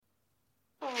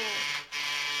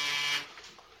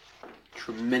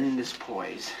tremendous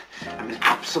poise. I'm an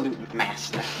absolute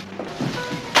master.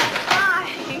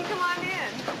 Hi, come on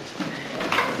in. Come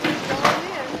on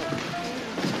in.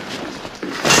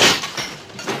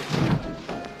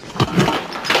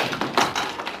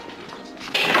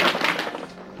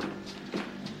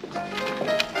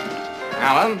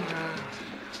 Alan,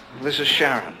 this is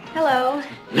Sharon. Hello.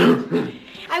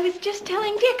 I was just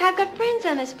telling Dick I've got friends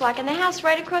on this block in the house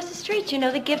right across the street. You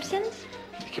know the Gibsons?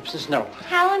 Gibson's no.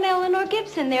 Hal and Eleanor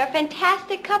Gibson. They're a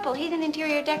fantastic couple. He's an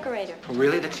interior decorator. Oh,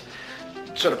 really? That's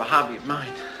sort of a hobby of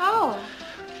mine. Oh.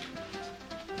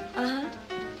 Uh-huh.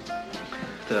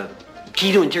 The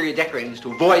key to interior decorating is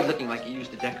to avoid looking like you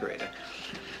used a decorator.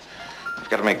 I've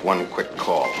got to make one quick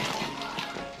call.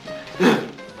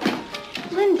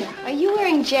 Linda, are you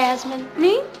wearing jasmine?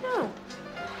 Me? No.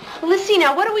 Well, let's see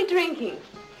now. What are we drinking?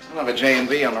 I'll have a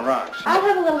J&B on the rocks. I'll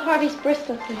have a little Harvey's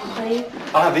Bristol, please.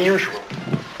 I'll have the usual.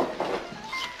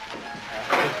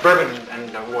 Bourbon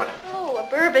and water. Oh, a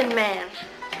bourbon man.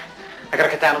 I gotta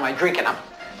cut down on my drinking. I'm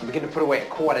beginning to put away a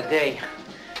quart a day.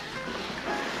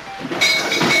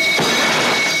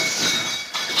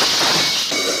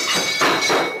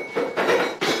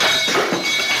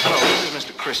 Hello, this is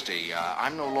Mr. Christie.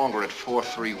 I'm no longer at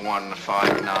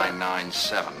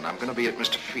 431-5997. I'm going to be at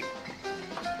Mr. Fee.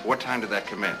 What time did that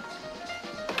come in?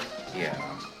 Yeah.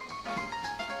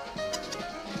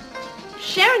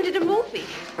 Sharon did a movie.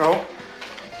 Oh?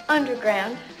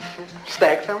 Underground.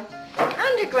 Stag film?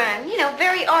 Underground. You know,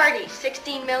 very arty.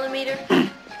 16 millimeter.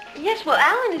 Yes, well,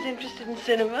 Alan is interested in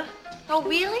cinema. Oh,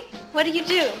 really? What do you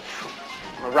do?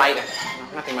 I'm a writer.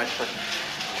 Nothing much but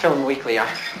film weekly.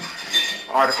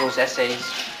 Articles, essays,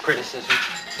 criticism.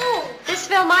 Oh, this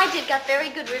film I did got very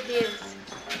good reviews.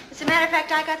 As a matter of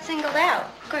fact, I got singled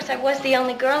out. Of course, I was the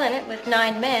only girl in it with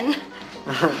 9 men.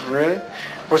 Really?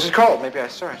 What's it called? Maybe I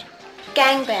saw it.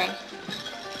 Gangbang.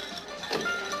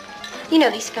 You know,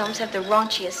 these films have the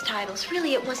raunchiest titles.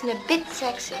 Really, it wasn't a bit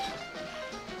sexy.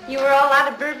 You were all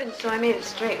out of bourbon, so I made it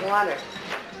straight water.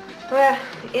 Well,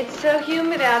 it's so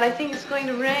humid out, I think it's going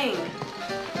to rain.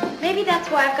 Maybe that's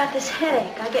why I've got this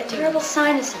headache. I get terrible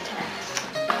sinus attacks.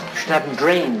 You should have them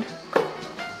drained.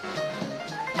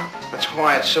 That's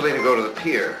why it's silly to go to the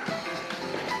pier.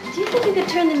 Do you think you could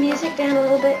turn the music down a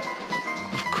little bit? Of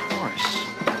course.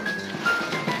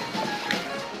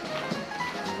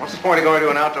 What's the point of going to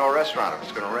an outdoor restaurant if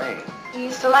it's going to rain? You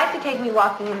used to like to take me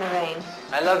walking in the rain.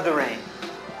 I love the rain.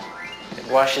 It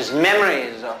washes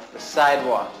memories off the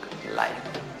sidewalk of life.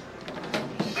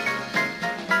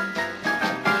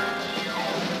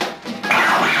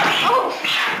 Oh!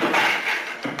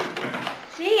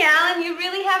 Gee, Alan, you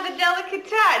really have a delicate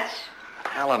touch.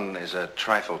 Alan is a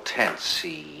trifle tense.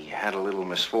 He had a little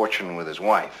misfortune with his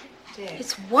wife.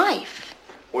 His wife?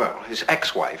 Well, his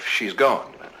ex-wife. She's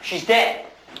gone. She's dead.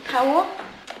 How old?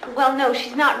 Well, no,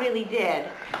 she's not really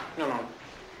dead. No.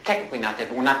 Technically not dead,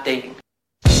 but we're not dating.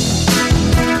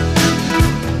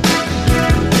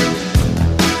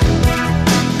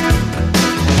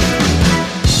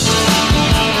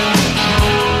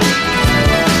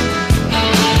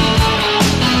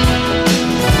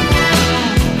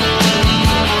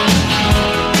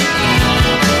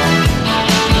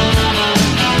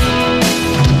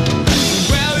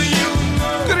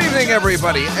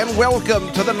 Everybody, and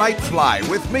welcome to the Night Fly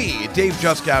with me, Dave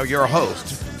Juskow, your host.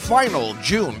 Final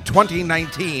June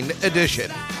 2019 edition.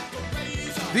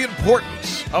 The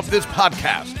importance of this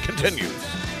podcast continues.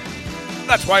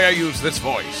 That's why I use this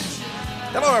voice.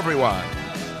 Hello, everyone.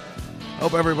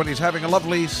 Hope everybody's having a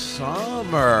lovely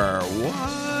summer.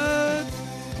 What?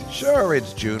 Sure,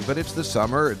 it's June, but it's the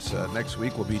summer. It's next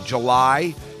week will be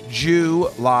July,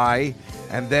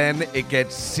 and then it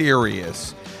gets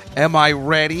serious. Am I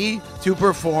ready to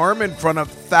perform in front of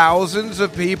thousands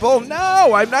of people?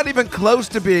 No, I'm not even close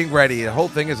to being ready. The whole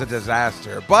thing is a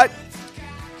disaster. But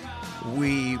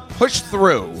we push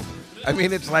through. I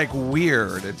mean, it's like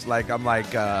weird. It's like I'm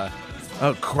like, oh,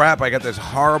 crap, I got this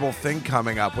horrible thing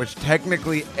coming up, which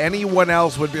technically anyone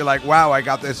else would be like, wow, I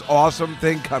got this awesome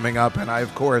thing coming up. And I,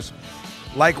 of course,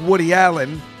 like Woody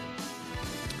Allen,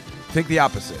 think the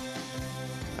opposite.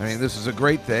 I mean, this is a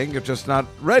great thing. It's just not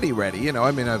ready, you know.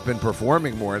 I mean, I've been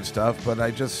performing more and stuff, but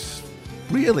I just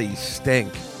really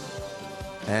stink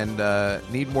and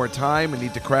need more time and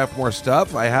need to craft more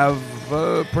stuff. I have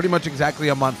pretty much exactly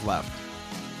a month left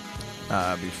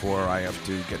before I have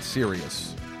to get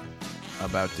serious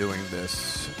about doing this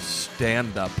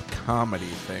stand-up comedy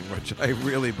thing, which I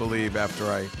really believe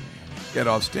after I get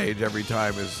off stage every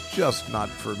time is just not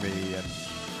for me. And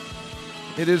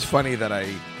it is funny that I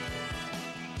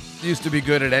used to be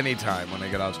good at any time when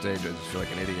I get off stage. I just feel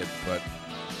like an idiot, but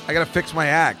I got to fix my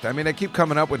act. I mean, I keep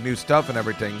coming up with new stuff and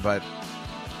everything, but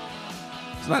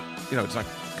it's not, it's not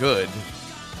good.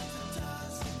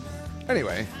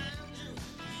 Anyway,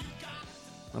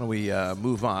 why don't we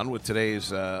move on with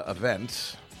today's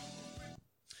event?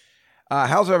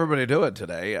 How's everybody doing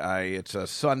today? It's a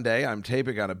Sunday. I'm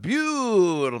taping on a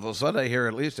beautiful Sunday here,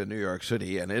 at least in New York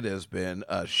City, and it has been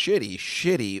a shitty,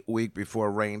 shitty week before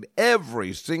it rained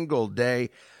every single day.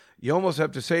 You almost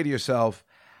have to say to yourself,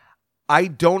 I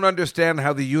don't understand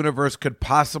how the universe could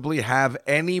possibly have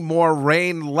any more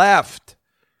rain left.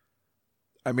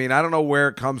 I mean, I don't know where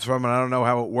it comes from, and I don't know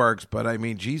how it works, but I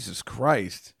mean, Jesus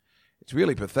Christ, it's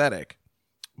really pathetic.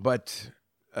 But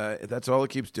that's all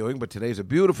it keeps doing. But today's a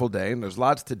beautiful day, and there's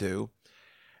lots to do.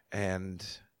 And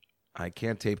I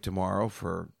can't tape tomorrow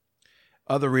for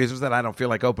other reasons that I don't feel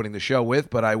like opening the show with.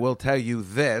 But I will tell you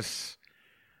this.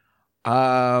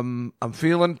 I'm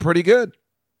feeling pretty good.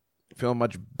 Feeling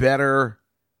much better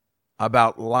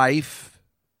about life.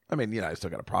 I mean, I still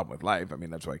got a problem with life. I mean,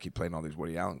 that's why I keep playing all these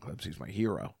Woody Allen clips. He's my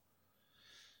hero.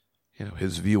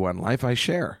 His view on life I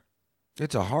share.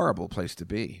 It's a horrible place to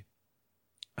be.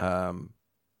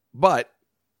 But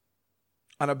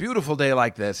on a beautiful day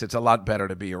like this, it's a lot better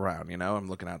to be around. I'm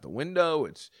looking out the window.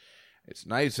 It's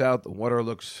nice out. The water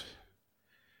looks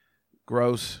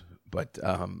gross, but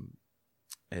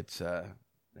it's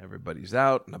everybody's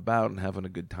out and about and having a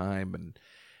good time, and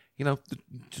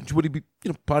would he be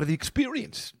part of the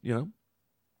experience?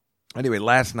 Anyway,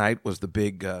 last night was the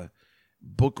big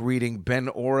book reading Ben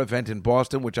Orr event in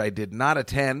Boston, which I did not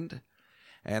attend.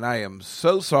 And I am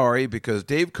so sorry because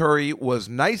Dave Curry was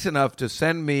nice enough to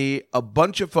send me a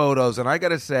bunch of photos. And I got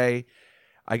to say,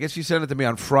 I guess he sent it to me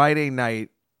on Friday night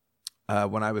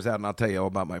when I was out. And I'll tell you all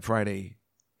about my Friday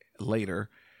later.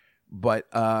 But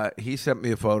he sent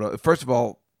me a photo. First of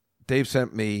all, Dave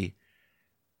sent me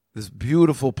this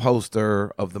beautiful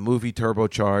poster of the movie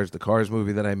Turbocharged, the Cars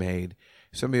movie that I made.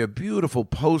 He sent me a beautiful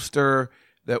poster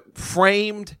that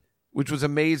framed, which was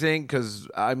amazing because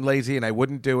I'm lazy and I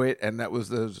wouldn't do it. And that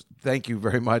was thank you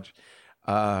very much.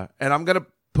 And I'm going to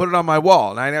put it on my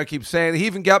wall. And I now keep saying, he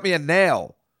even got me a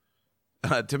nail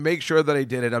to make sure that I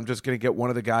did it. I'm just going to get one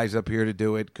of the guys up here to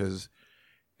do it because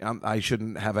I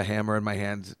shouldn't have a hammer in my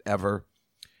hands ever.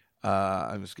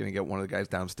 I'm just going to get one of the guys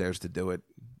downstairs to do it.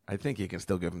 I think you can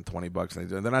still give them $20.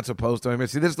 They're not supposed to. I mean,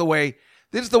 see, this is the way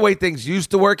things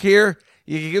used to work here.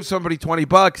 You can give somebody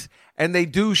 $20 and they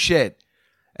do shit.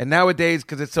 And nowadays,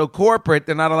 because it's so corporate,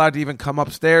 they're not allowed to even come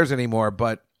upstairs anymore.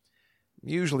 But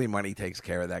usually money takes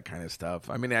care of that kind of stuff.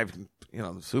 I mean,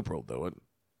 the Super will do it.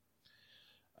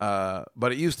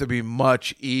 But it used to be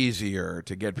much easier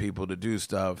to get people to do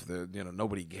stuff.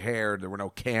 Nobody cared. There were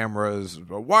no cameras.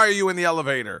 Why are you in the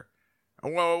elevator?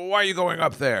 Why are you going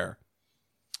up there?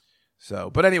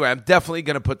 So, but anyway, I'm definitely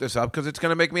going to put this up because it's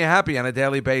going to make me happy on a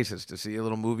daily basis to see a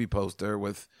little movie poster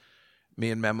with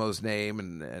me and Memo's name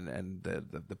and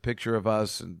the picture of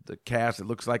us and the cast. It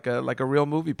looks like a real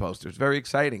movie poster. It's very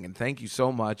exciting, and thank you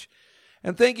so much.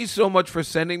 And thank you so much for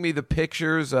sending me the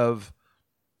pictures of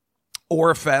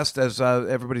Orfest, as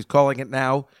everybody's calling it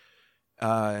now,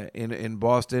 in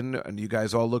Boston. And you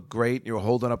guys all look great. You're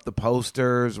holding up the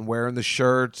posters and wearing the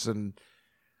shirts, and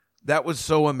that was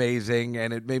so amazing,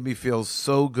 and it made me feel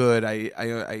so good.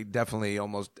 I definitely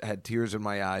almost had tears in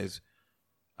my eyes.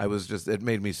 It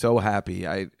made me so happy.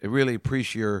 I really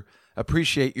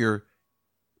appreciate your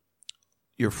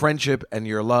friendship and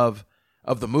your love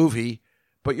of the movie,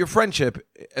 but your friendship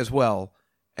as well.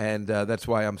 And that's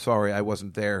why I'm sorry I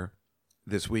wasn't there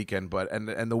this weekend. But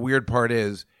and the weird part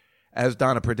is, as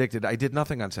Donna predicted, I did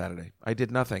nothing on Saturday. I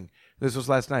did nothing. This was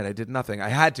last night. I did nothing. I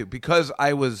had to because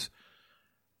I was,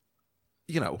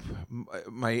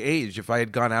 my age. If I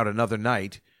had gone out another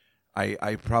night,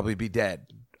 I'd probably be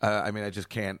dead. I mean, I just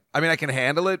can't. I mean, I can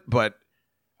handle it, but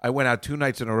I went out 2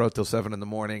 nights in a row till 7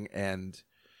 a.m, and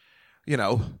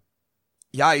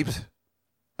yipes.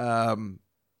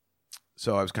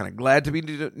 So I was kind of glad to be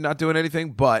not doing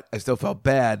anything, but I still felt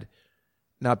bad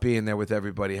not being there with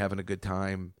everybody, having a good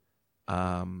time.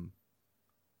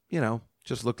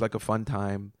 Just looked like a fun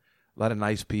time. A lot of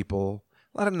nice people.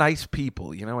 I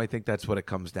think that's what it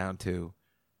comes down to.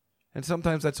 And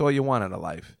sometimes that's all you want in a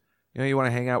life. You want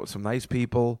to hang out with some nice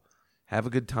people, have a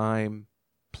good time,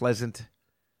 pleasant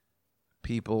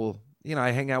people.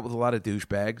 I hang out with a lot of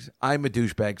douchebags. I'm a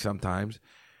douchebag sometimes.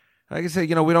 Like I say,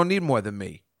 we don't need more than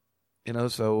me.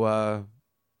 So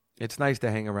it's nice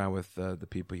to hang around with the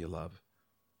people you love.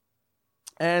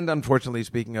 And unfortunately,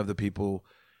 speaking of the people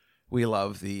we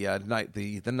love, the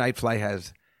Night Flight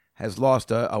has lost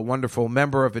a wonderful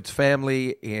member of its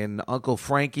family in Uncle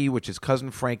Frankie, which is Cousin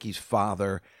Frankie's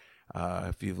father.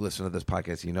 If you've listened to this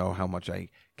podcast, you know how much I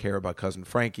care about Cousin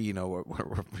Frankie. You know,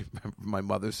 my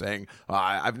mother saying,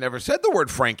 I've never said the word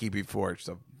Frankie before. She's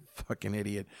a fucking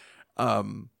idiot.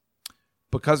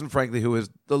 But Cousin Frankie, who is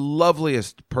the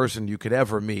loveliest person you could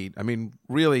ever meet. I mean,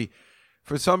 really,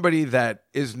 for somebody that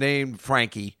is named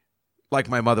Frankie, like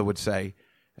my mother would say,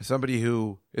 somebody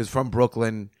who is from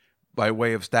Brooklyn by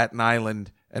way of Staten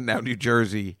Island and now New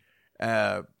Jersey,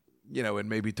 and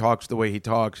maybe talks the way he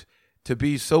talks, to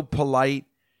be so polite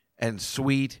and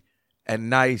sweet and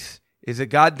nice is a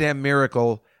goddamn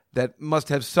miracle that must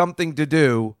have something to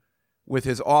do with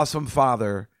his awesome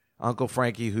father, Uncle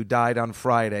Frankie, who died on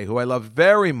Friday, who I love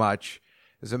very much.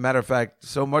 As a matter of fact,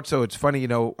 so much so, it's funny,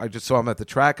 I just saw him at the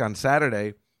track on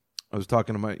Saturday. I was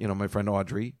talking to my friend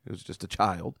Audrey, who's just a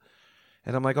child.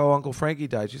 And I'm like, oh, Uncle Frankie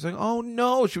died. She's like, oh,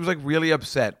 no. She was like really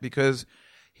upset because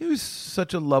he was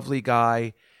such a lovely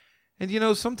guy.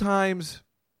 And, sometimes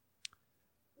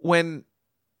when,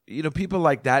 people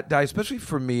like that die, especially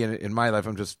for me in my life,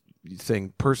 I'm just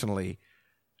saying personally,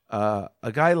 a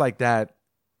guy like that,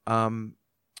 I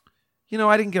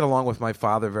didn't get along with my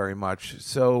father very much.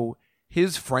 So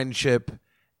his friendship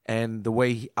and the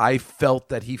way I felt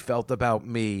that he felt about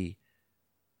me,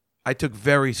 I took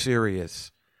very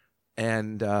serious.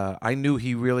 And I knew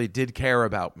he really did care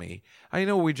about me. I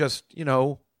know we just,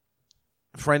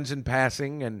 friends in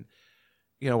passing, and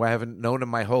I haven't known him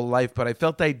my whole life, but I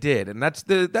felt I did. And that's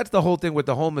the whole thing with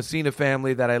the whole Messina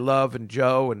family that I love, and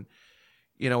Joe, and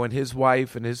and his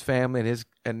wife and his family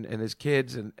and his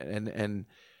kids and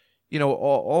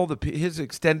all his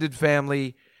extended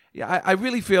family. Yeah, I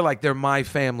really feel like they're my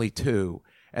family too,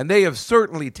 and they have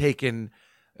certainly taken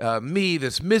me,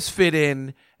 this misfit,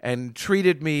 in and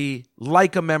treated me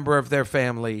like a member of their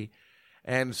family.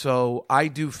 And so I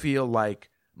do feel like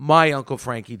my Uncle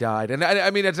Frankie died. And I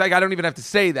mean, it's like I don't even have to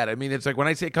say that. I mean, it's like when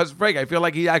I say Cousin Frankie, I feel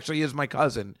like he actually is my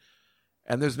cousin.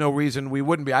 And there's no reason we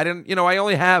wouldn't be. I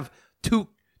only have two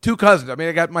cousins. I mean,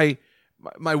 I got my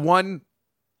one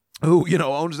who,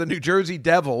 owns the New Jersey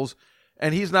Devils,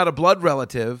 and he's not a blood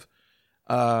relative.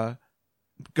 God,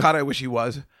 I wish he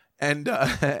was. And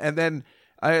then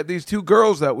I had these two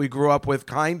girls that we grew up with,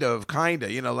 kind of,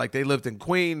 like they lived in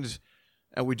Queens,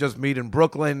 and we just meet in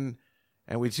Brooklyn,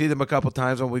 and we'd see them a couple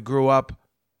times when we grew up.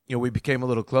 We became a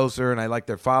little closer, and I liked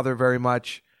their father very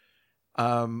much.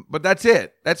 But that's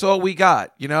it. That's all we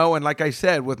got, And like I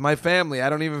said, with my family, I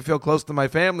don't even feel close to my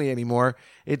family anymore.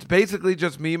 It's basically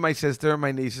just me, my sister,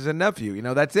 my nieces, and nephew.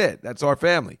 That's it. That's our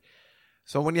family.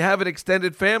 So when you have an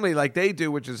extended family like they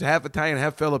do, which is half Italian,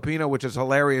 half Filipino, which is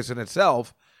hilarious in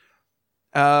itself,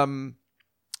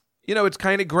 it's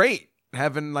kind of great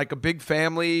having like a big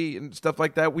family and stuff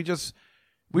like that.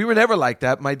 We were never like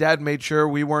that. My dad made sure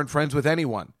we weren't friends with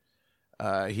anyone.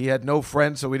 He had no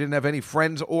friends, so we didn't have any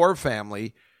friends or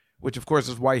family, which of course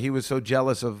is why he was so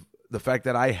jealous of the fact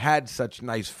that I had such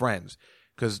nice friends.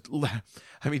 Because,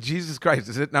 I mean, Jesus Christ,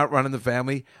 is it not running the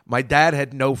family? My dad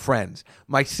had no friends.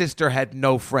 My sister had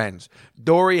no friends.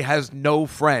 Dory has no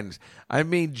friends. I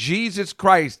mean, Jesus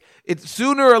Christ, it's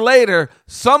sooner or later,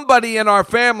 somebody in our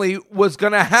family was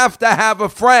going to have a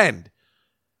friend.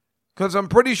 Because I'm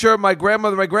pretty sure my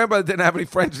grandmother didn't have any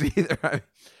friends either.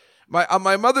 On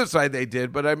my mother's side, they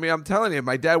did. But, I mean, I'm telling you,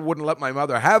 my dad wouldn't let my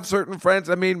mother have certain friends.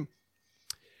 I mean,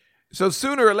 so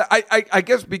sooner or later, I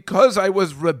guess because I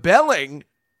was rebelling,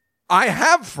 I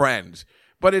have friends.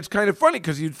 But it's kind of funny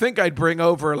because you'd think I'd bring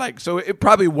over, so it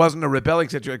probably wasn't a rebelling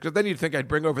situation, because then you'd think I'd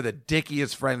bring over the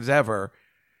dickiest friends ever.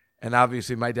 And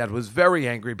obviously my dad was very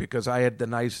angry because I had the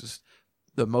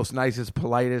most nicest,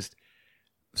 politest,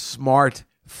 smart,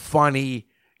 funny,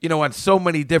 on so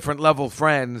many different level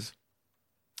friends,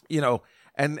 and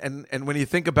when you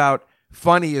think about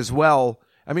funny as well,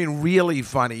 I mean, really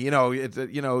funny,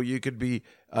 you could be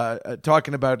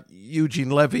talking about Eugene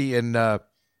Levy and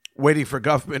Waiting for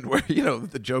Guffman, where,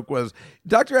 the joke was,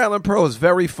 Dr. Alan Pearl is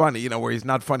very funny, where he's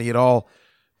not funny at all,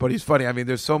 but he's funny. I mean,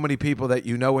 there's so many people that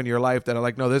in your life that are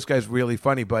like, no, this guy's really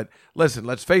funny. But listen,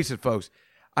 let's face it, folks.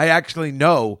 I actually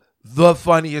know the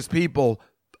funniest people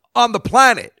on the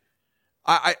planet.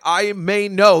 I may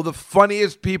know the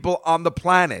funniest people on the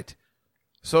planet.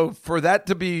 So for that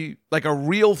to be like a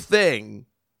real thing,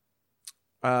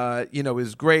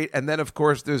 is great. And then, of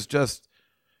course, there's just,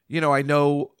 I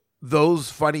know those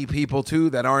funny people,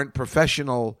 too, that aren't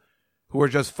professional, who are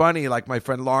just funny, like my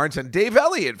friend Lawrence and Dave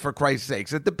Elliott, for Christ's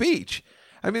sakes, at the beach.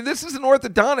 I mean, this is an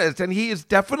orthodontist, and he is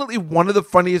definitely one of the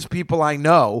funniest people I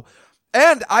know.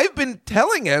 And I've been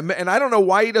telling him, and I don't know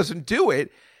why he doesn't do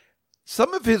it,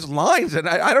 some of his lines, and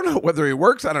I don't know whether he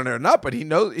works on it or not, but he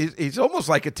knows he's almost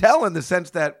like a tell in the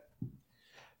sense that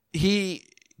he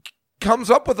comes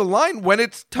up with a line when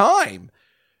it's time.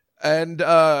 And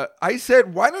I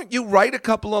said, why don't you write a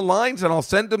couple of lines and I'll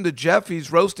send them to Jeff.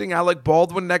 He's roasting Alec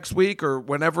Baldwin next week or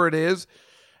whenever it is.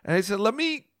 And I said, let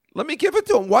me give it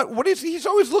to him. What is he's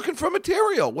always looking for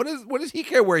material. What does he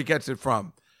care where he gets it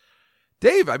from?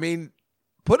 Dave, I mean,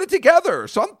 put it together.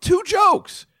 Two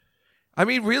jokes. I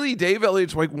mean, really, Dave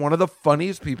Elliott's like one of the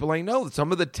funniest people I know.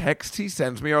 Some of the texts he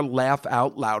sends me are laugh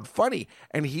out loud funny.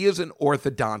 And he is an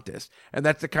orthodontist. And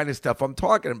that's the kind of stuff I'm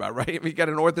talking about, right? I mean, you got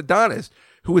an orthodontist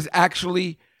who is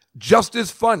actually just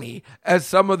as funny as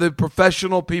some of the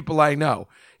professional people I know.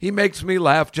 He makes me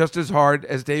laugh just as hard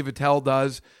as Dave Attell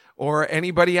does or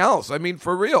anybody else. I mean,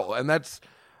 for real. And that's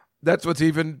what's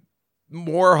even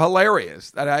more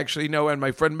hilarious that I actually know. And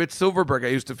my friend Mitch Silverberg, I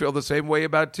used to feel the same way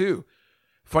about too.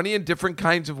 Funny in different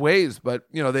kinds of ways, but,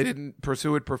 they didn't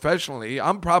pursue it professionally.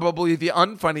 I'm probably the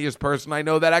unfunniest person I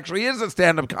know that actually is a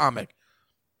stand-up comic.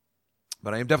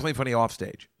 But I am definitely funny off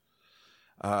stage.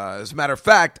 As a matter of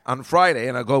fact, on Friday,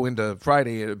 and I'll go into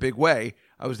Friday in a big way,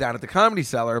 I was down at the Comedy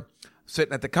Cellar,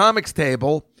 sitting at the comics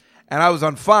table, and I was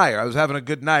on fire. I was having a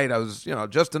good night. I was,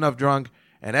 just enough drunk,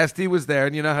 and Esty was there,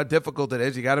 and you know how difficult it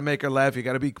is. You got to make her laugh. You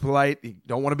got to be polite. You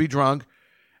don't want to be drunk.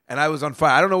 And I was on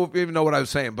fire. I don't even know what I was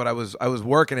saying, but I was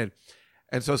working it.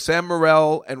 And so Sam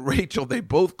Morrell and Rachel, they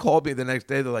both called me the next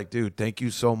day. They're like, dude, thank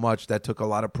you so much. That took a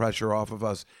lot of pressure off of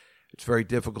us. It's very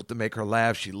difficult to make her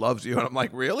laugh. She loves you. And I'm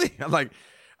like, really? I'm like,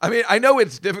 I mean, I know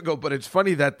it's difficult, but it's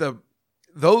funny that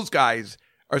those guys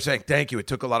are saying, thank you. It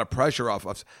took a lot of pressure off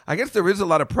us. I guess there is a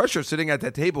lot of pressure sitting at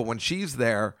that table when she's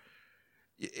there.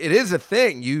 It is a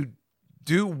thing. You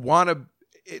do want to,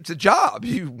 it's a job.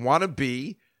 You want to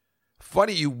be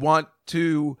funny. You want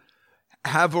to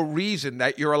have a reason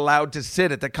that you're allowed to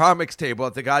sit at the comics table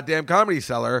at the goddamn Comedy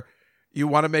Cellar. You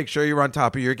want to make sure you're on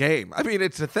top of your game. I mean,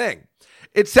 it's a thing.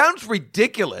 It sounds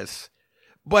ridiculous,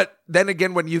 but then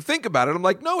again, when you think about it, I'm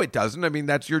like, no, it doesn't. I mean,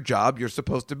 that's your job. You're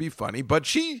supposed to be funny, but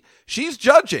she's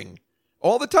judging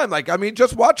all the time. Like, I mean,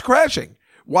 just watch Crashing.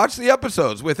 Watch the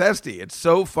episodes with Esty. It's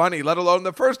so funny, let alone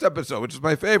the first episode, which is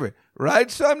my favorite.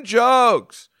 Write some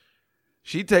jokes.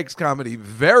 She takes comedy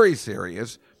very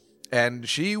serious, and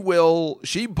she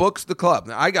books the club.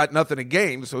 Now, I got nothing to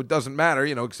gain, so it doesn't matter,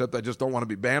 except I just don't want to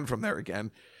be banned from there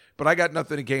again. But I got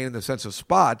nothing to gain in the sense of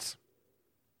spots,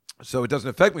 so it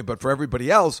doesn't affect me. But for everybody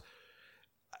else,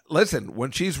 listen, when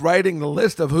she's writing the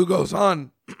list of who goes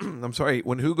on,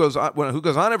 when who goes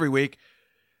on every week,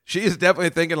 she is definitely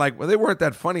thinking like, well, they weren't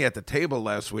that funny at the table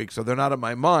last week, so they're not in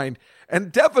my mind.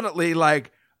 And definitely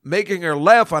like making her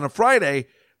laugh on a Friday,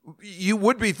 you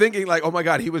would be thinking like, oh my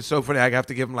God, he was so funny. I have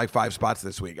to give him like 5 spots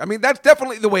this week. I mean, that's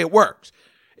definitely the way it works.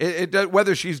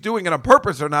 Whether she's doing it on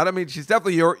purpose or not, I mean, she's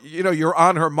definitely, you're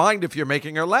on her mind if you're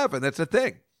making her laugh, and that's a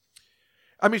thing.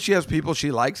 I mean, she has people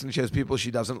she likes and she has people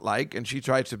she doesn't like, and she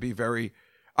tries to be very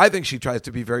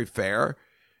fair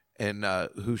in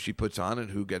who she puts on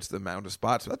and who gets the amount of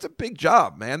spots. So that's a big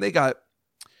job, man. They got,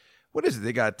 what is it?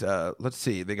 They got, let's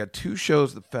see, they got 2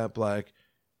 shows at Fat Black,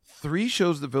 3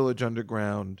 shows at the Village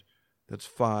Underground, that's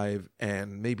 5,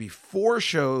 and maybe 4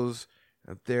 shows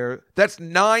at there. That's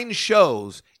 9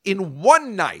 shows in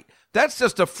one night. That's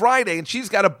just a Friday, and she's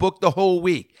got to book the whole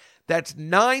week. That's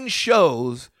 9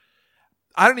 shows.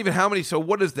 I don't even know how many. So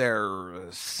what is there?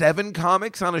 7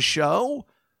 comics on a show?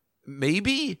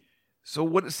 Maybe. So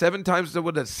what? 7 times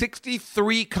what?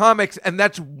 63 comics, and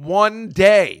that's one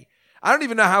day. I don't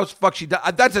even know how the fuck she does.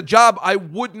 That's a job I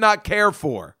would not care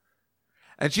for.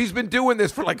 And she's been doing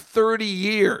this for like 30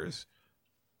 years.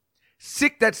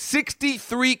 That's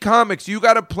 63 comics you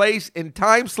got to place in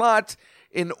time slots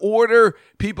in order.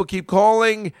 People keep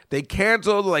calling. They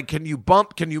cancel. Like, can you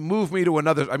move me to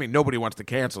another? I mean, nobody wants to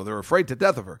cancel. They're afraid to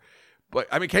death of her. But,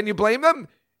 I mean, can you blame them?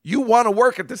 You want to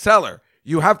work at the Cellar.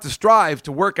 You have to strive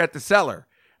to work at the Cellar.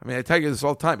 I mean, I tell you this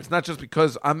all the time. It's not just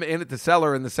because I'm in at the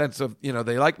Cellar in the sense of,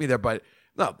 they like me there. But,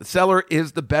 no, the Cellar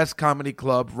is the best comedy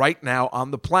club right now on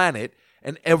the planet.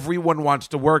 And everyone wants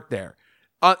to work there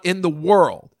in the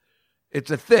world. It's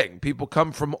a thing. People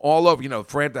come from all over.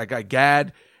 That guy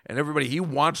Gad and everybody. He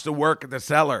wants to work at the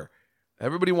Cellar.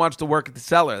 Everybody wants to work at the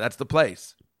Cellar. That's the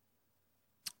place.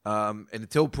 And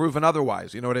until proven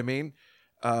otherwise, you know what I mean?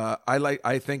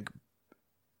 I think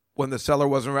when the Cellar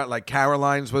wasn't around, like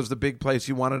Caroline's was the big place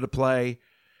you wanted to play,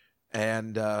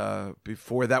 and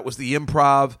before that was the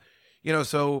Improv.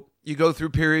 So you go through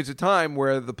periods of time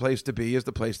where the place to be is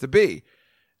the place to be.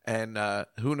 And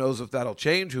who knows if that'll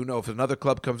change? Who knows if another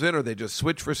club comes in or they just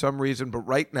switch for some reason? But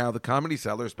right now, the Comedy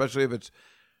Cellar, especially if it's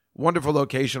wonderful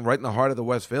location right in the heart of the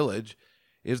West Village,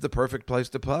 is the perfect place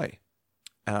to play.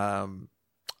 And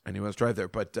you must drive there.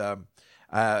 But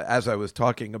as I was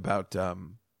talking about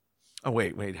Oh,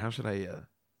 wait. How should I...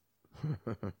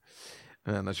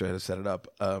 I'm not sure how to set it up.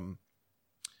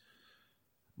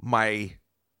 My...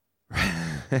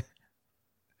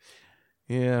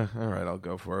 Yeah, all right, I'll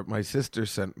go for it. My sister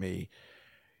sent me...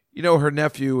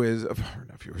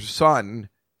 her son,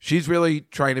 she's really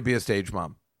trying to be a stage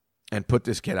mom and put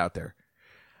this kid out there.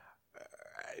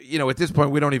 At this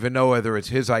point, we don't even know whether it's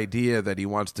his idea that he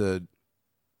wants to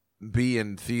be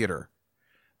in theater.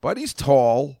 But he's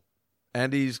tall,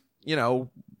 and he's,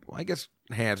 I guess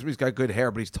handsome. He's got good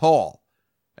hair, but he's tall.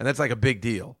 And that's like a big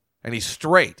deal. And he's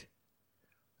straight.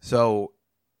 So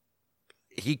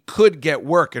he could get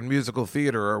work in musical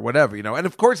theater or whatever, And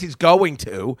of course he's going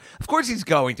to. Of course it's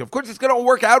going to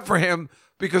work out for him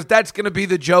because that's going to be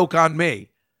the joke on me.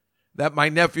 That my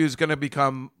nephew is going to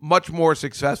become much more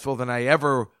successful than I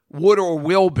ever would or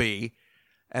will be.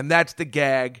 And that's the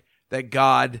gag that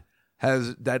God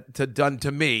has done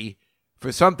to me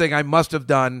for something I must have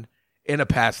done in a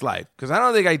past life. Because I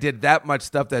don't think I did that much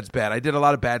stuff that's bad. I did a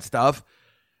lot of bad stuff.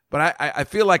 But I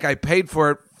feel like I paid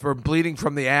for it for bleeding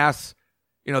from the ass.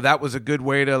 That was a good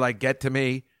way to get to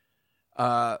me.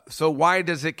 So why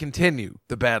does it continue,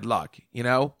 the bad luck,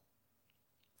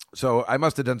 So I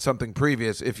must have done something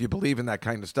previous if you believe in that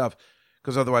kind of stuff,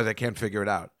 because otherwise I can't figure it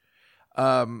out.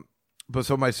 But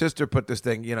so my sister put this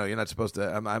thing, you're not supposed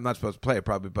to, I'm not supposed to play it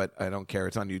probably, but I don't care.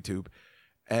 It's on YouTube.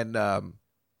 And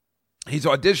he's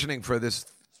auditioning for this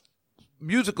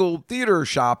musical theater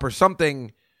shop or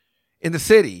something in the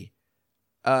city.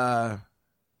 Hi,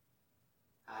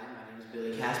 my name is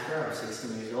Billy Casper. I'm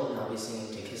 16 years old, and I'll be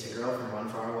singing To Kiss a Girl from Run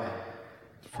Far Away.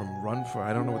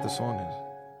 I don't know what the song is.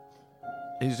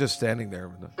 He's just standing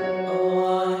there.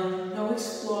 Oh, I'm no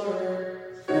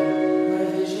explorer. My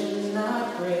vision's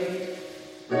not great.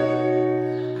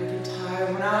 I get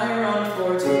tired when I run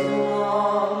for too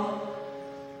long.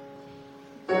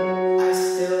 I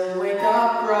still wake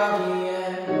up groggy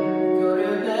and go to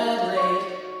bed late.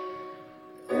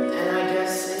 And I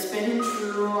guess it's been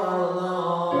true all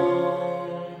along.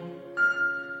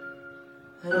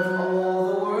 And of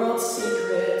all the world's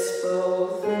secrets,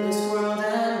 both this world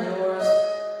and yours,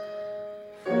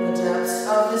 from the depths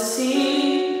of the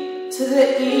sea to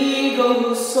the eagle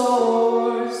who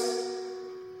soars,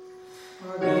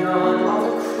 far beyond all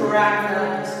the crack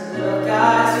that little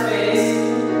guy's face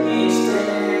each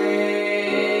day.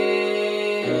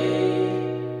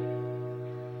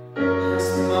 Past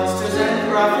the monsters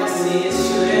and prophecies,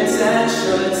 shoulds and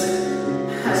shoulds,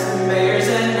 past the mayors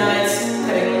and knights,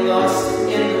 getting lost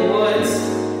in the woods.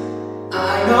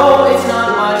 I know it's not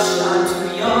much, I'm too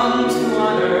young to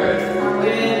unearth how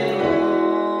it goes.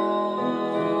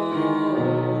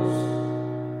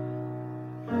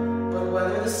 But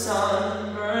whether the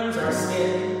sun burns our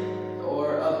skin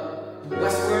or a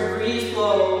westward breeze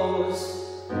blows,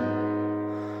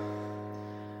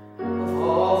 of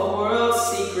all the world's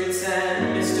secrets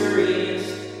and mysteries,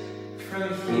 from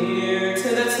here to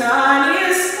the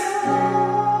tiniest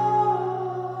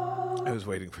I was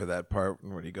waiting for that part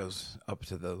when he goes up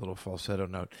to the little falsetto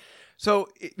note. So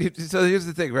here's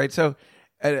the thing, right? So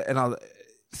it's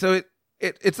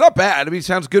not bad. I mean, it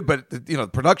sounds good, but the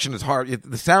production is hard.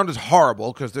 The sound is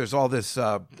horrible because there's all this.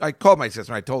 I called my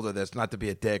sister. I told her this, not to be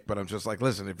a dick, but I'm just like,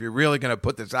 listen, if you're really gonna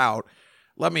put this out,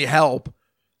 let me help.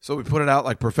 So we put it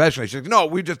out professionally. She's like, no,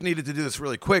 we just needed to do this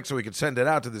really quick so we could send it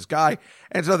out to this guy.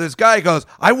 And so this guy goes,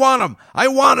 I want him.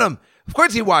 Of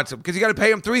course he wants him because you got to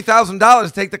pay him $3,000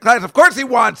 to take the class. Of course he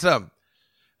wants him.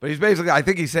 But he's basically, I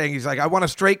think he's saying, I want a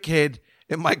straight kid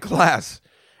in my class.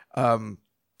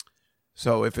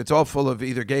 So if it's all full of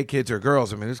either gay kids or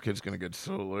girls, I mean, this kid's going to get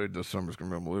so laid this summer's going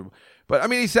to be unbelievable. But I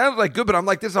mean, he sounds like good, but I'm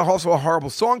like, this is also a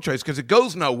horrible song choice because it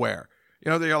goes nowhere.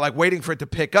 They're waiting for it to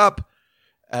pick up.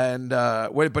 And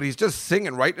but he's just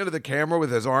singing right into the camera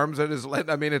with his arms at his leg.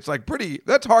 I mean, it's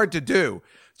that's hard to do.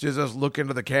 Just look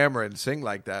into the camera and sing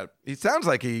like that. He sounds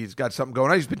like he's got something going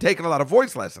on. He's been taking a lot of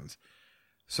voice lessons.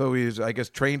 So he's, I guess,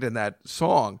 trained in that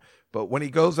song. But when he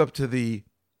goes up to the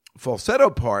falsetto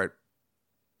part,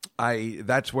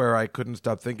 that's where I couldn't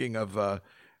stop thinking of the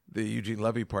Eugene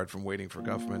Levy part from Waiting for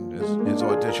Guffman, his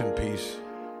audition piece.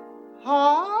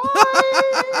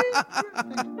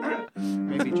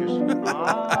 Maybe just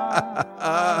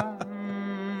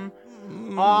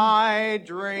I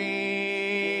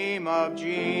dream of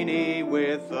Jeannie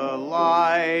with the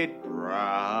light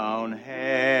brown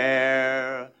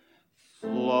hair,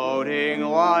 floating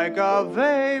like a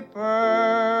vapor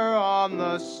on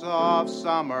the soft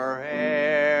summer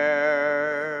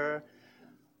air.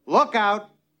 Look out!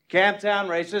 Camptown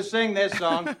racers sing this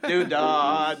song.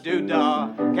 Do-da, do-da.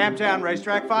 Camptown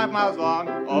racetrack 5 miles long.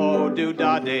 Oh,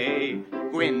 do-da-dee.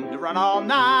 Gwin to run all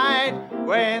night,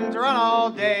 Gwin to run all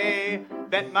day.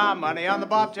 Bet my money on the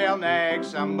bobtail nag,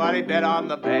 somebody bet on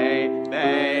the bay,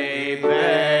 bay,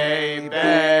 bay,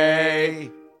 bay.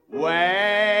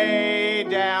 Way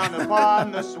down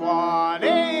upon the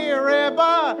Swanee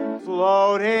River,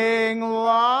 floating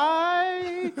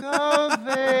like a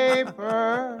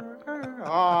vapor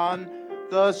on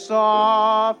the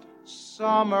soft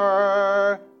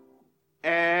summer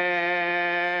air.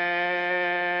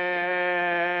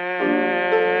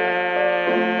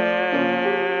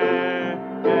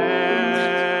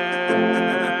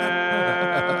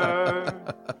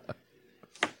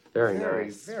 Very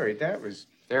nice. That was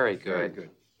Very good. very good.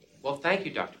 Well, thank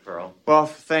you, Dr. Pearl. Well,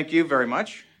 thank you very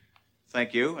much.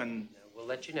 Thank you, and We'll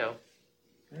let you know.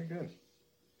 very good.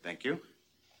 Thank you.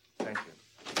 Thank you.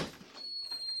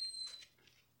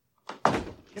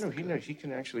 He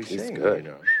can actually He's sing. good.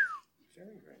 You know.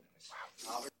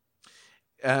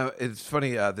 It's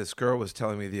funny. This girl was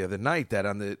telling me the other night that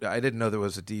I didn't know there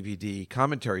was a DVD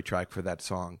commentary track for that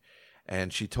song,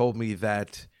 and she told me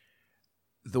that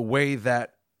the way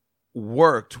that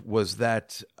worked was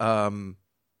that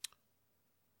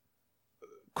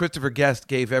Christopher Guest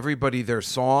gave everybody their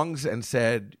songs and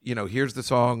said, here's the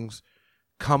songs,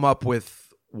 come up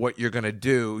with what you're going to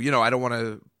do. I don't want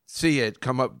to see it,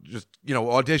 come up, just,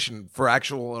 audition for an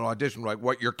audition, like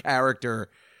what your character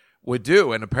would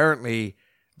do. And apparently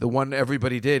the one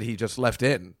everybody did, he just left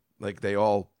in. Like they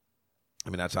all,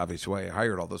 that's obviously why I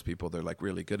hired all those people. They're like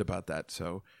really good about that.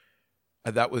 So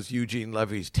that was Eugene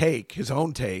Levy's take, his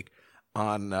own take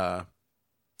on, I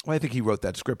think he wrote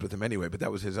that script with him anyway, but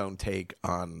that was his own take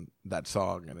on that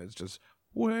song. And it's just,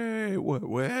 way,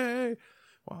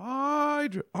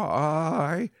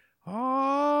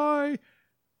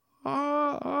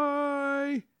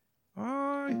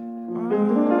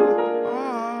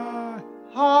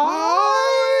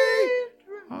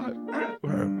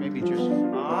 Maybe just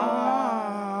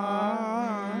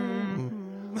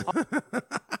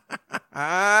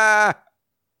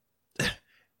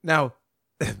Now,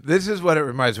 this is what it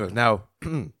reminds me of. Now,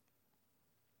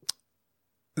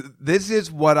 this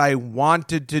is what I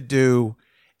wanted to do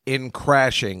in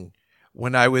Crashing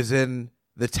when I was in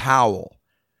the towel.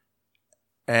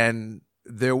 And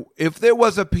if there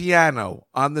was a piano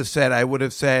on the set, I would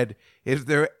have said, is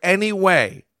there any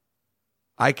way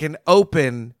I can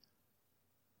open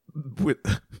with...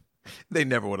 They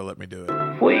never would have let me do it.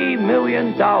 $3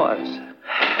 million.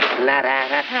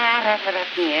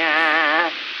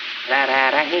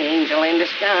 Angel in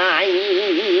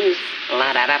disguise.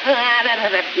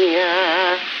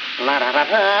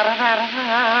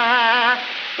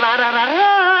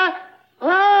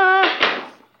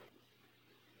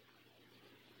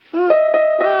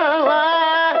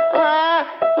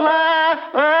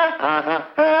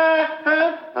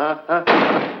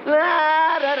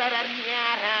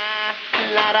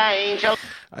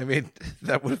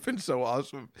 That would have been so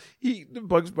awesome.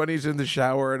 Bugs Bunny's in the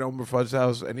shower at Elmer Fudd's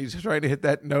house, and he's trying to hit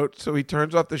that note. So he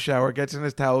turns off the shower, gets in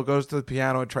his towel, goes to the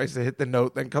piano, and tries to hit the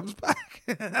note, then comes back.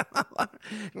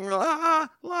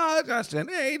 Just an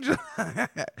angel.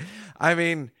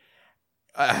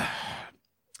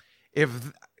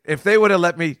 If they would have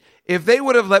let me,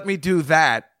 do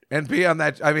that and be on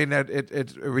that,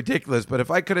 it's ridiculous. But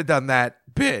if I could have done that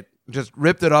bit, just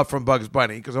ripped it off from Bugs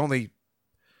Bunny, because only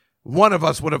one of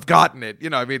us would have gotten it.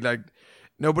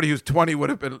 Nobody who's 20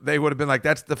 would have been like,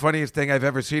 that's the funniest thing I've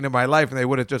ever seen in my life. And they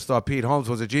would have just thought Pete Holmes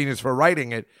was a genius for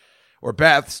writing it, or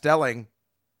Beth Stelling.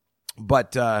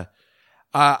 But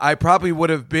I probably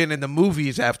would have been in the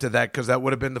movies after that, because that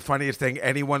would have been the funniest thing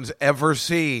anyone's ever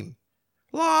seen.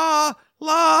 La,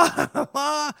 la,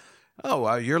 la.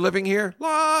 Oh, you're living here?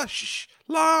 La, shh,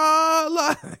 la,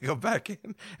 la. I go back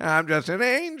in. I'm just an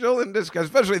angel in disguise.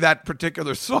 Especially that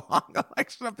particular song.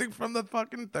 Like something from the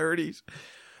fucking 30s.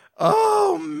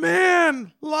 Oh,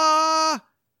 man. La,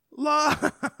 la,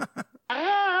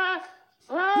 la,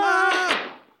 la.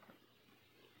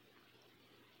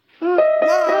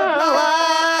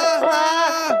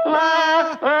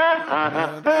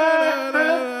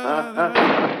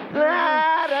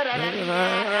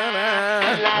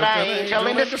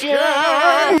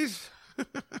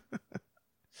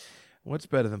 What's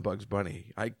better than Bugs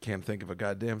Bunny? I can't think of a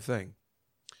goddamn thing.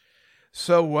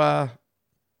 So,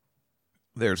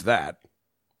 there's that.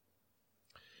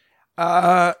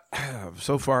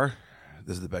 So far,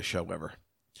 this is the best show ever.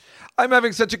 I'm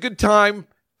having such a good time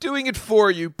doing it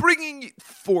for you, bringing it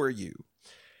for you.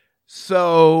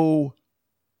 So,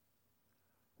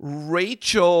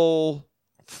 Rachel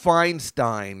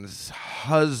Feinstein's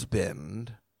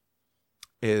husband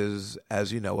is,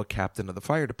 as you know, a captain of the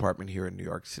fire department here in New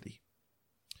York City.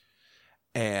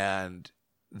 And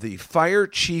the fire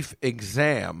chief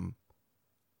exam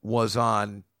was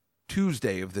on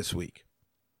Tuesday of this week.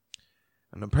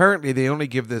 And apparently they only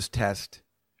give this test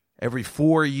every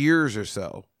 4 years or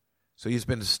so. So he's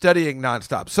been studying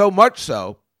nonstop. So much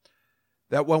so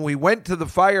that when we went to the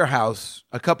firehouse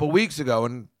a couple weeks ago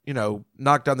and,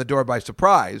 knocked on the door by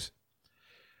surprise,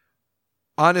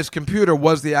 on his computer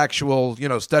was the actual,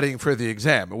 studying for the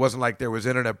exam. It wasn't like there was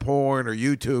internet porn or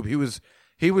YouTube.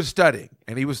 He was studying,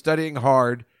 and he was studying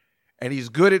hard, and he's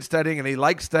good at studying, and he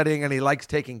likes studying, and he likes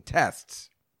taking tests.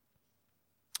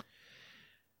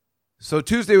 So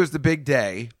Tuesday was the big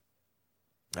day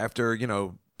after,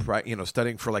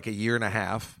 studying for like a year and a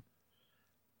half,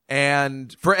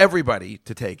 and for everybody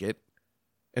to take it.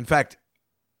 In fact,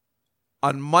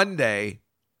 on Monday,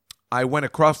 I went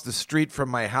across the street from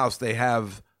my house. They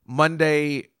have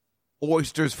Monday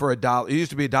oysters for $1. It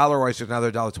used to be $1 oysters. Now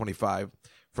they're $1.25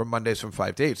 from Mondays from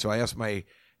 5 to 8. So I asked my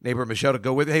neighbor Michelle to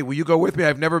go with me. Hey, will you go with me?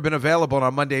 I've never been available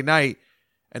on Monday night,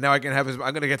 and now I'm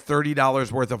going to get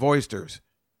 $30 worth of oysters.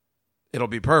 It'll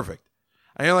be perfect.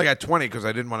 I only got 20 because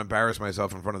I didn't want to embarrass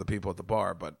myself in front of the people at the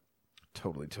bar, but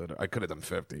totally I could have done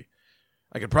 50.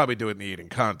 I could probably do it in the eating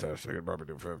contest. I could probably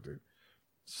do 50.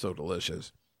 So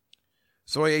delicious.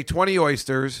 So I ate 20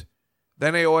 oysters.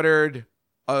 Then I ordered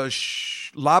a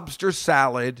lobster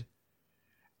salad.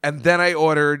 And then I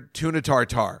ordered tuna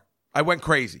tartare. I went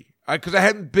crazy because I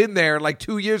hadn't been there in like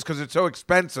 2 years because it's so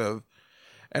expensive.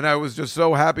 And I was just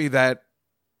so happy that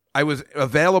I was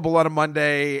available on a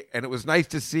Monday. And it was nice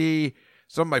to see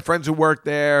some of my friends who worked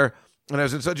there. And I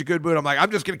was in such a good mood. I'm like,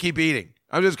 I'm just going to keep eating.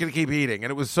 And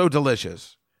it was so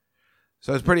delicious.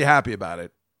 So I was pretty happy about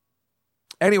it.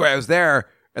 Anyway, I was there.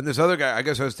 And this other guy, I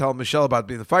guess I was telling Michelle about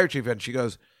being the fire chief. And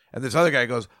this other guy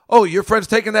goes, oh, your friend's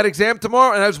taking that exam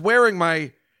tomorrow? And I was wearing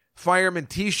my fireman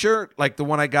T-shirt, like the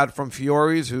one I got from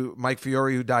Mike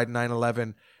Fiore, who died in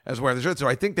 9/11, as wearing the shirt. So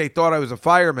I think they thought I was a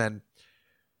fireman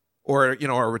or,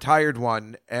 a retired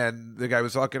one. And the guy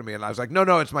was talking to me, and I was like,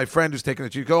 no, it's my friend who's taking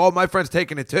it. You go, oh, my friend's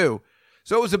taking it too.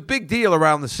 So it was a big deal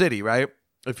around the city, right?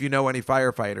 If you know any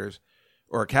firefighters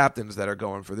or captains that are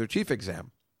going for their chief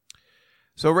exam.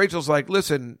 So Rachel's like,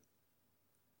 listen,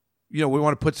 we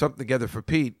want to put something together for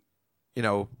Pete,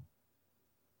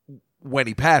 when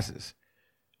he passes.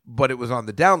 But it was on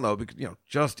the down low because,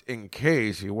 just in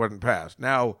case he wouldn't pass.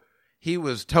 Now, he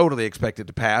was totally expected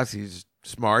to pass. He's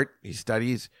smart, he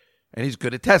studies, and he's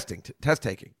good at test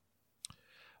taking.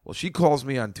 Well, she calls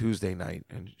me on Tuesday night,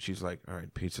 and she's like, all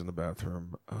right, Pete's in the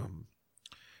bathroom.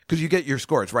 Because you get your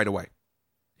scores right away.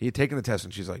 He had taken the test,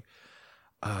 and she's like,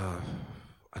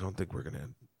 I don't think we're gonna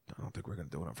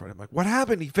do it on Friday. I'm like, what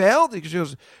happened? He failed? She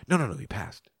goes, no, he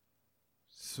passed.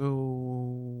 So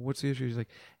what's the issue? He's like,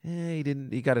 he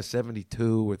didn't. He got a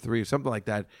 72 or 3 or something like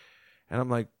that. And I'm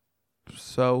like,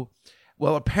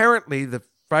 well, apparently the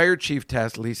fire chief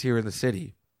test, at least here in the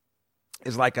city,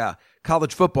 is like a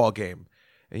college football game,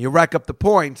 and you rack up the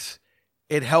points.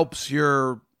 It helps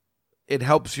your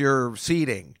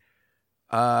seeding.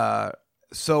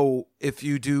 So if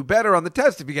you do better on the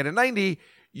test, if you get a 90,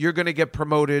 you're going to get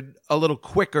promoted a little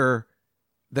quicker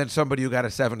than somebody who got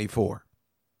a 74.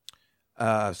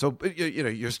 So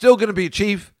you're still going to be a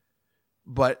chief,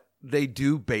 but they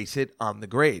do base it on the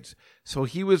grades. So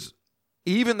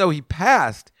even though he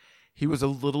passed, he was a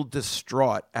little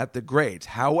distraught at the grades.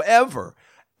 However,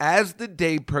 as the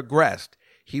day progressed,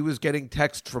 he was getting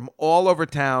texts from all over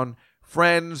town,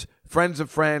 friends of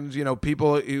friends,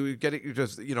 people getting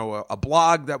just, a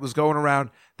blog that was going around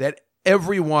that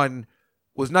everyone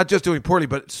was not just doing poorly,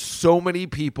 but so many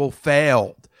people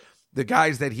failed. The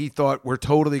guys that he thought were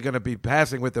totally going to be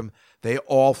passing with him, they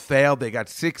all failed. They got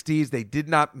 60s. They did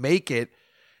not make it.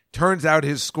 Turns out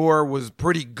his score was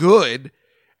pretty good,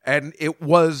 and it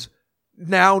was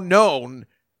now known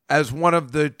as one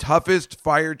of the toughest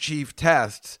fire chief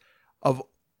tests of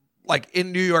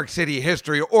in New York City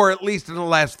history, or at least in the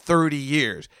last 30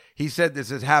 years. He said this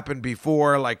has happened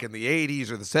before, like in the 80s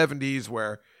or the 70s,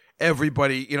 where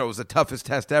everybody, it was the toughest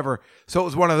test ever. So it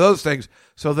was one of those things.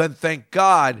 So then, thank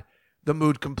God, the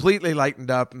mood completely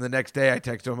lightened up. And the next day I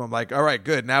texted him. I'm like, all right,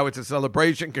 good. Now it's a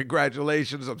celebration.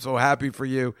 Congratulations. I'm so happy for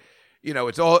you.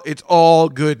 It's all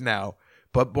good now.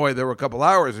 But boy, there were a couple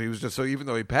hours. He was just even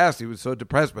though he passed, he was so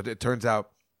depressed. But it turns out,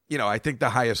 I think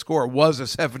the highest score was a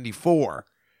 74.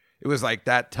 It was like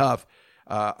that tough.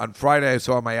 On Friday, I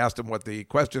saw him. I asked him what the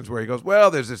questions were. He goes, well,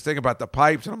 there's this thing about the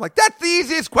pipes. And I'm like, that's the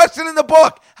easiest question in the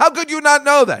book. How could you not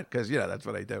know that? Because, that's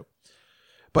what I do.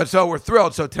 But so we're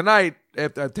thrilled. So tonight,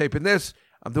 after I'm taping this,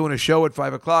 I'm doing a show at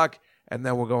 5 o'clock. And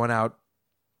then we're going out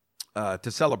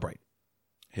to celebrate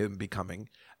him becoming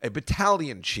a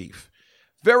battalion chief.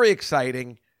 very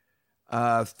exciting.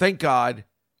 Thank God,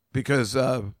 because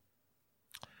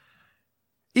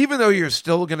even though you're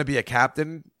still going to be a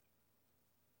captain,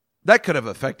 that could have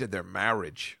affected their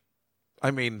marriage. I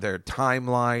mean, their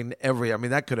timeline,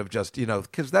 that could have just,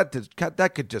 because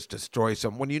that could just destroy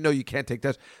someone. You can't take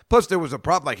tests. Plus, there was a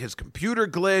problem, like his computer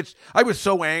glitched. I was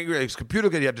so angry. His computer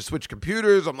glitched. He had to switch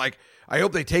computers. I'm like, I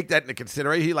hope they take that into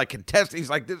consideration. He, can test. He's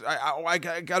like, I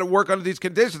got to work under these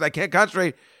conditions. I can't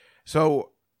concentrate. So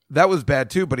that was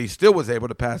bad, too. But he still was able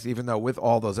to pass, even though with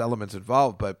all those elements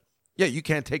involved. But, yeah, you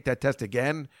can't take that test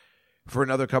again for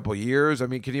another couple of years. I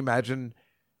mean, can you imagine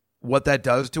what that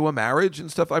does to a marriage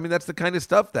and stuff? I mean, that's the kind of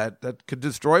stuff that could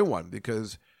destroy one,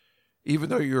 because even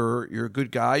though you're a good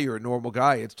guy, you're a normal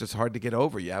guy, it's just hard to get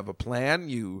over. You have a plan,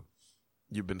 you've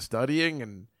been studying,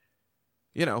 and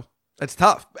it's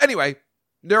tough. Anyway,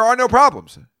 there are no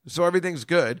problems, so everything's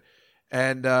good.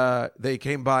 And they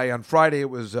came by on Friday.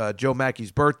 It was Joe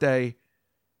Mackey's birthday,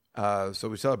 so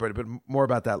we celebrated, but more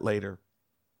about that later.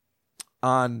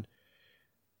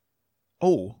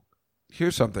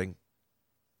 Here's something.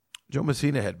 Joe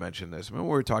Messina had mentioned this. Remember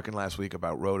we were talking last week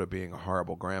about Rhoda being a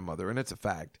horrible grandmother, and it's a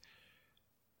fact.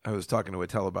 I was talking to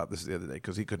Attell about this the other day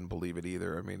because he couldn't believe it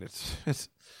either. I mean, it's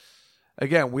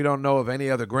again, we don't know of any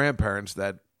other grandparents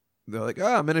that they're like,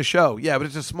 I'm in a show. Yeah, but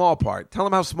it's a small part. Tell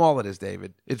them how small it is,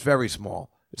 David. It's very small.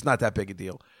 It's not that big a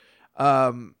deal.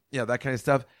 That kind of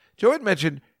stuff. Joe had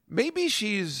mentioned maybe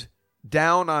she's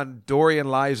down on Dory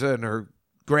and Liza and her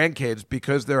grandkids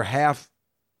because they're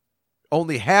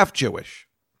only half Jewish.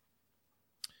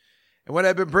 And when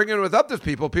I've been bringing it up to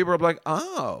people are like,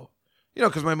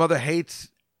 because my mother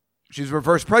she's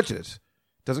reverse prejudice.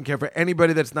 Doesn't care for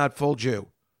anybody that's not full Jew.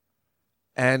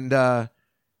 And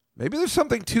maybe there's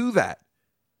something to that.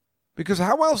 Because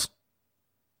how else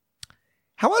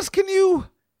can you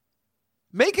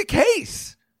make a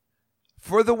case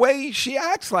for the way she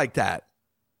acts like that?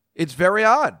 It's very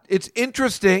odd. It's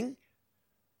interesting.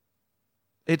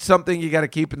 It's something you got to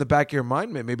keep in the back of your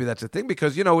mind. Maybe that's the thing,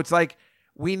 because, it's like,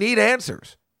 we need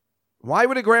answers. Why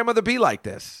would a grandmother be like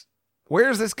this? Where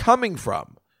is this coming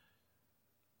from?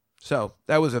 So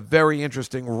that was a very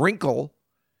interesting wrinkle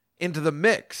into the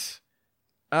mix.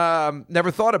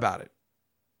 Never thought about it.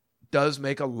 Does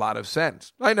make a lot of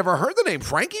sense. I never heard the name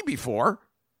Frankie before.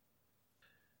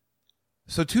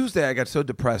 So Tuesday I got so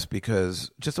depressed because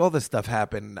just all this stuff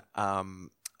happened.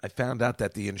 I found out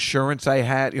that the insurance I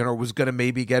had, was going to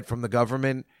maybe get from the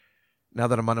government now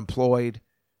that I'm unemployed,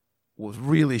 was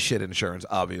really shit insurance,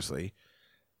 obviously.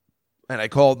 And I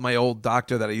called my old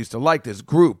doctor that I used to like, this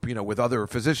group, with other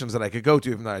physicians that I could go to.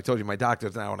 Even though I told you my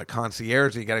doctor's now on a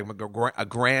concierge, and you got to go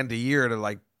 $1,000 a year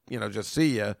to just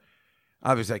see you.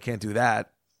 Obviously, I can't do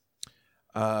that.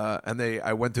 And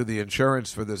I went through the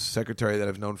insurance for this secretary that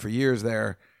I've known for years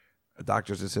there, a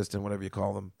doctor's assistant, whatever you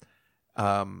call them.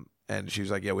 And she was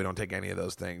like, yeah, we don't take any of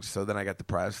those things. So then I got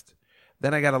depressed.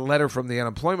 Then I got a letter from the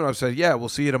unemployment office said, yeah, we'll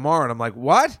see you tomorrow. And I'm like,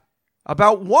 what?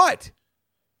 About what?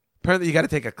 Apparently you got to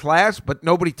take a class, but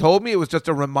nobody told me. It was just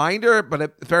a reminder. But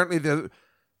apparently the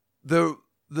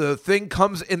thing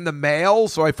comes in the mail.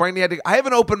 So I finally had to. I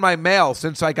haven't opened my mail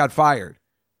since I got fired.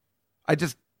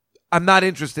 I'm not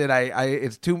interested.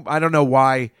 It's too. I don't know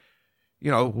why.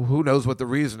 Who knows what the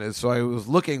reason is. So I was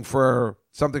looking for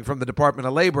something from the Department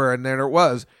of Labor, and there it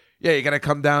was. Yeah, you got to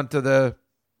come down to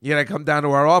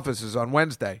our offices on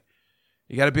Wednesday.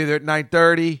 You got to be there at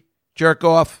 9:30. Jerk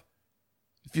off.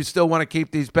 If you still want to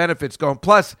keep these benefits going.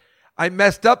 Plus, I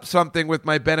messed up something with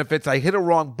my benefits. I hit a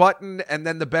wrong button, and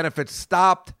then the benefits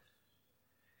stopped.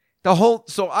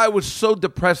 So I was so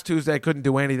depressed Tuesday, I couldn't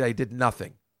do anything. I did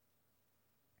nothing.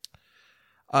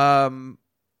 And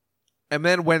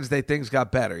then Wednesday, things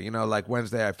got better. Like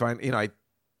Wednesday, I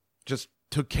just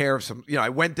took care of some, I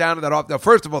went down to that office. Now,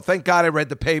 first of all, thank God I read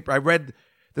the paper. I read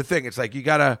the thing. It's like, you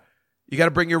gotta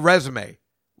bring your resume.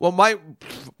 Well, my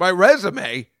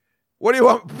resume, what do you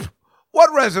want?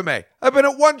 What resume? I've been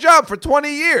at one job for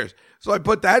 20 years. So I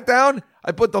put that down.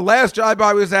 I put the last job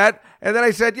I was at. And then I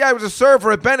said, yeah, I was a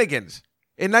server at Bennigan's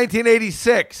in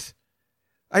 1986.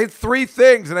 I had 3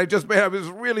 things, and I was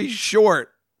really short.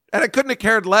 And I couldn't have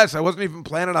cared less. I wasn't even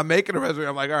planning on making a resume.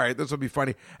 I'm like, all right, this will be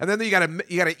funny. And then you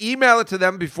gotta email it to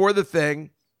them before the thing,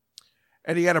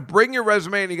 and you gotta bring your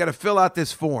resume, and you gotta fill out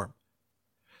this form.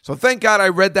 So thank God I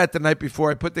read that the night before.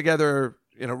 I put together,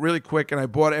 really quick, and I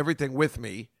bought everything with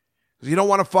me because you don't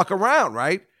want to fuck around,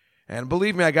 right? And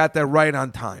believe me, I got that right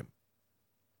on time.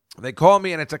 They call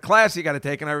me, and it's a class you got to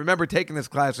take. And I remember taking this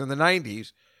class in the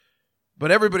 90s,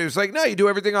 but everybody was like, no, you do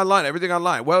everything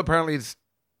online. Well, apparently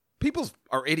people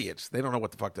are idiots. They don't know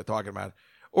what the fuck they're talking about.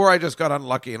 Or I just got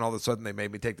unlucky and all of a sudden they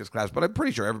made me take this class. But I'm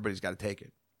pretty sure everybody's got to take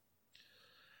it.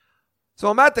 So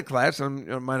I'm at the class.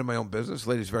 I'm minding my own business.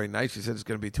 The lady's very nice. She said it's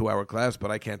going to be a 2-hour class, but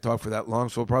I can't talk for that long,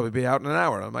 so we'll probably be out in an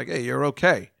hour. And I'm like, hey, you're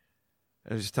okay.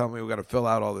 And she's telling me we got to fill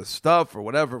out all this stuff or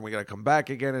whatever, and we got to come back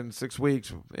again in 6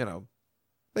 weeks. You know,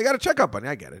 they got to check up on you.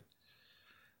 I get it.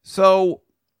 So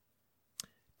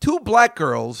 2 black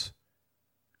girls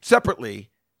separately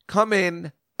come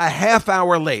in a half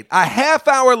hour late. A half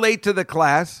hour late to the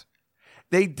class.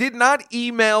 They did not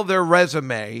email their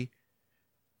resume.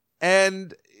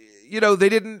 And, you know, they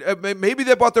didn't, maybe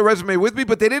they brought their resume with me,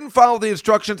 but they didn't follow the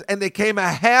instructions and they came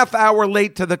a half hour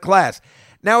late to the class.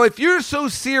 Now, if you're so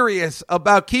serious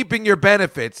about keeping your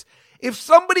benefits, if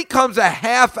somebody comes a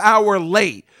half hour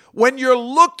late, when you're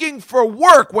looking for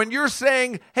work, when you're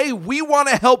saying, hey, we want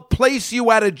to help place you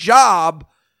at a job,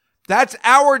 that's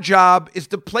our job, is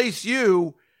to place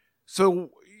you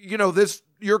so, you know,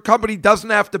 your company doesn't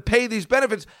have to pay these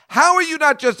benefits. How are you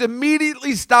not just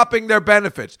immediately stopping their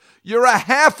benefits? You're a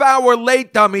half hour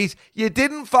late, dummies. You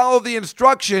didn't follow the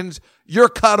instructions. You're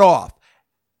cut off.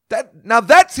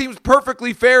 That seems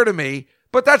perfectly fair to me,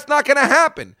 but that's not going to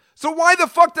happen. So why the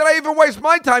fuck did I even waste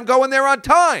my time going there on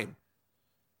time?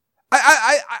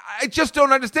 I just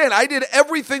don't understand. I did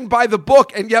everything by the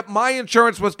book, and yet my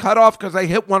insurance was cut off because I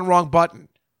hit one wrong button.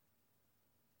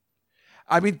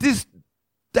 I mean,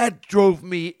 that drove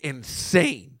me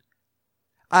insane.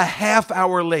 A half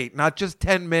hour late, not just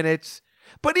 10 minutes,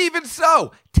 but even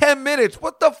so, 10 minutes.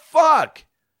 What the fuck?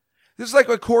 This is like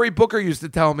what Cory Booker used to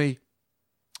tell me.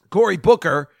 Cory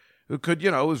Booker, who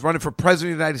was running for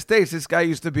president of the United States. This guy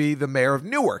used to be the mayor of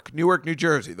Newark, New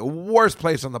Jersey, the worst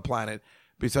place on the planet.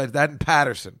 Besides that, in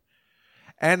Patterson.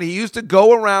 And he used to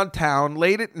go around town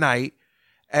late at night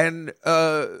and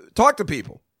talk to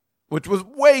people, which was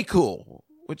way cool,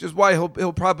 which is why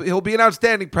he'll be an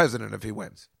outstanding president if he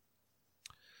wins.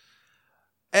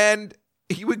 And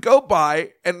he would go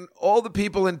by and all the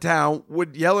people in town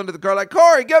would yell into the car like,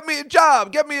 Cory, get me a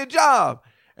job.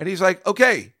 And he's like,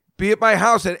 okay, be at my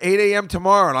house at 8 a.m.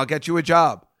 tomorrow and I'll get you a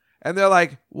job. And they're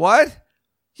like, what?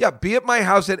 Yeah, be at my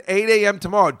house at 8 a.m.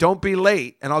 tomorrow. Don't be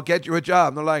late, and I'll get you a job.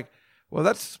 And they're like, well,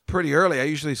 that's pretty early. I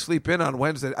usually sleep in on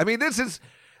Wednesday. I mean,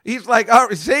 he's like,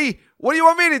 oh, see, what do you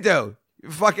want me to do?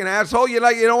 You fucking asshole. You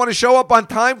don't want to show up on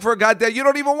time for a goddamn, you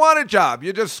don't even want a job.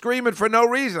 You're just screaming for no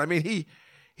reason. I mean, he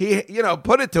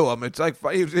put it to him. It's like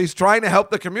he's trying to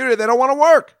help the community. They don't want to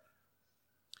work.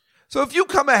 So if you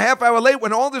come a half hour late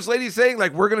when all this lady's saying,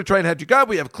 like, we're going to try and help you out,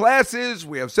 we have classes,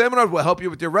 we have seminars, we'll help you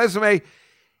with your resume.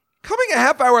 Coming a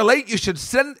half hour late, you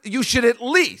should at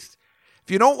least,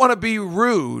 if you don't want to be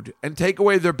rude and take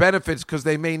away their benefits because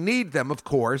they may need them, of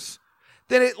course,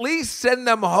 then at least send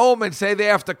them home and say they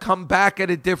have to come back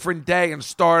at a different day and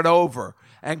start over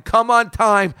and come on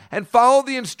time and follow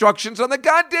the instructions on the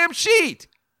goddamn sheet.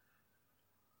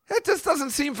 That just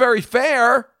doesn't seem very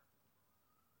fair.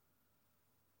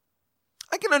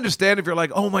 I can understand if you're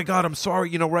like, oh my God, I'm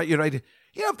sorry, right,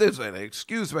 if there's an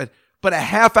excuse, but a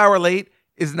half hour late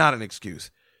is not an excuse.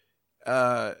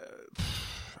 I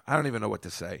don't even know what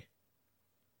to say.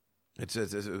 It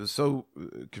was so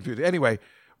confusing. Anyway,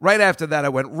 right after that, I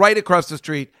went right across the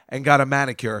street and got a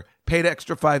manicure, paid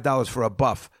extra $5 for a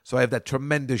buff, so I have that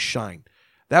tremendous shine.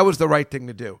 That was the right thing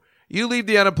to do. You leave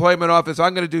the unemployment office,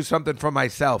 I'm going to do something for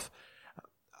myself.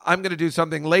 I'm going to do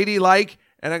something ladylike,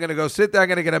 and I'm going to go sit there, I'm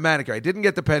going to get a manicure. I didn't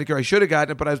get the pedicure. I should have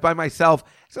gotten it, but I was by myself.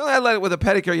 So I let it with a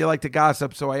pedicure, you like to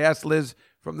gossip, so I asked Liz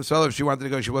from the cellar if she wanted to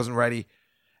go. She wasn't ready.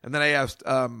 And then I asked,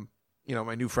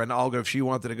 my new friend Olga if she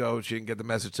wanted to go. She didn't get the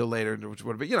message till later, which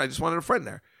would have been, I just wanted a friend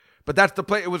there. But that's the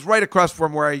place. It was right across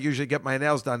from where I usually get my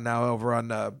nails done now over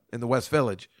on in the West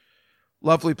Village.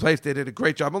 Lovely place. They did a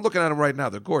great job. I'm looking at them right now.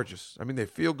 They're gorgeous. I mean, they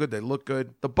feel good. They look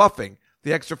good. The buffing,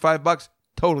 the extra $5,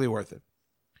 totally worth it.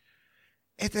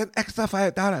 It's an extra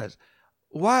 $5.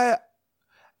 Why?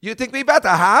 You think me better,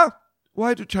 huh?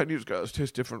 Why do Chinese girls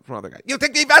taste different from other guys? You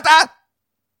think me better?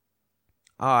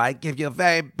 Oh, I give you the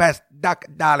very best duck,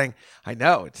 darling. I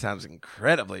know, it sounds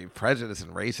incredibly prejudiced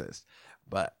and racist,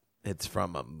 but it's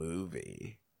from a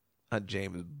movie, a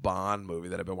James Bond movie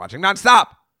that I've been watching nonstop.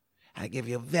 I give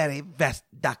you the very best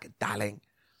duck, darling.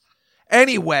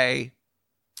 Anyway,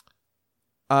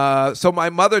 so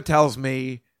my mother tells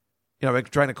me, I've been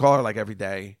trying to call her like every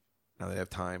day. Now that I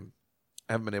have time.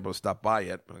 I haven't been able to stop by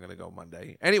yet, but I'm going to go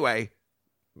Monday. Anyway,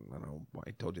 I don't know why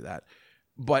I told you that.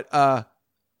 But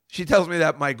she tells me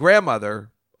that my grandmother,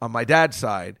 on my dad's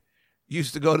side,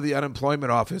 used to go to the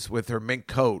unemployment office with her mink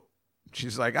coat.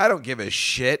 She's like, I don't give a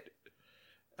shit.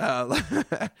 She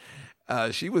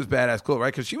was badass cool,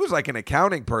 right? Because she was like an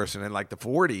accounting person in like the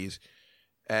 40s.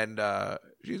 And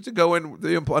she used to go in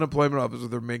the unemployment office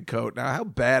with her mink coat. Now, how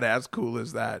badass cool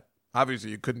is that?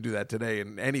 Obviously, you couldn't do that today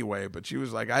in any way, but she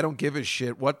was like, I don't give a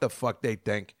shit what the fuck they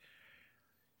think.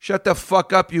 Shut the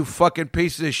fuck up, you fucking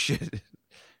piece of shit.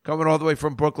 Coming all the way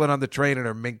from Brooklyn on the train in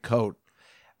her mink coat.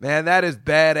 Man, that is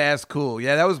badass cool.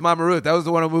 Yeah, that was Mama Ruth. That was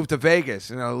the one who moved to Vegas,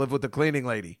 live with the cleaning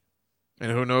lady.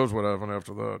 And who knows what happened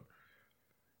after that.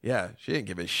 Yeah, she didn't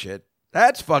give a shit.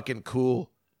 That's fucking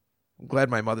cool. I'm glad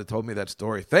my mother told me that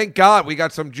story. Thank God we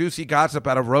got some juicy gossip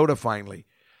out of Rhoda finally.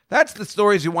 That's the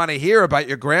stories you want to hear about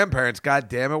your grandparents, God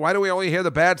damn it. Why do we only hear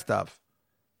the bad stuff?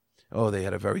 Oh, they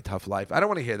had a very tough life. I don't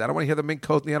want to hear that. I don't want to hear the mink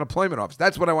coat in the unemployment office.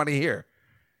 That's what I want to hear.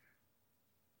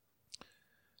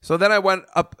 So then I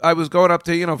was going up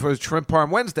to, for Shrimp Parm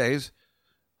Wednesdays.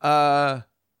 So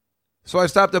I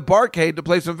stopped at Barcade to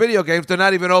play some video games. They're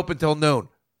not even open till noon.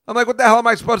 I'm like, what the hell am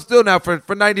I supposed to do now for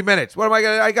 90 minutes? What am I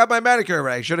going to, I got my manicure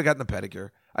already. I should have gotten the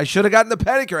pedicure. I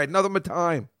had nothing but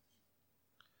time.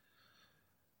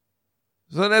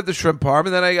 So then I had the Shrimp Parm,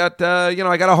 and then I got, I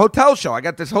got a hotel show. I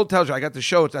got this hotel show. I got the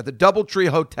show. It's at the Doubletree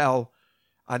Hotel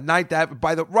on 9th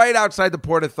Ave, right outside the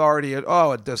Port Authority.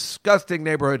 A disgusting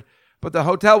neighborhood, but the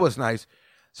hotel was nice.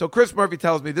 So Chris Murphy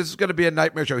tells me this is going to be a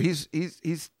nightmare show.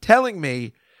 He's telling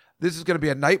me this is going to be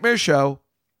a nightmare show,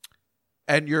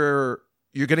 and you're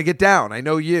going to get down. I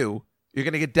know you're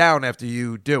going to get down after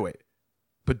you do it,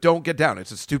 but don't get down.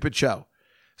 It's a stupid show.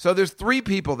 So there's 3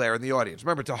 people there in the audience.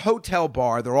 Remember, it's a hotel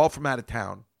bar. They're all from out of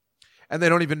town. And they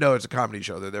don't even know it's a comedy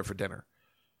show. They're there for dinner.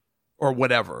 Or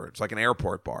whatever. It's like an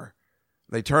airport bar.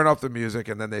 They turn off the music,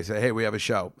 and then they say, hey, we have a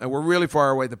show. And we're really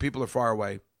far away. The people are far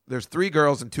away. There's 3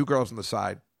 girls and 2 girls on the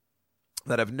side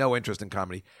that have no interest in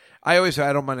comedy. I always say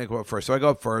I don't mind to go up first. So I go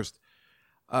up first.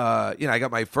 I got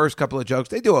my first couple of jokes.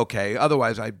 They do okay.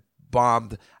 Otherwise, I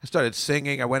bombed. I started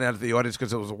singing. I went out of the audience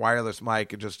because it was a wireless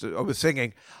mic and I was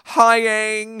singing high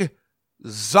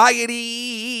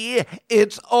anxiety.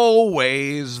 It's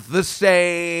always the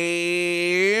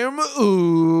same.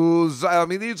 Ooh. I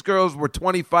mean, these girls were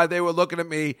 25. They were looking at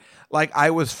me like I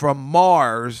was from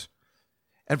Mars.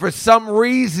 And for some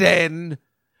reason,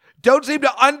 don't seem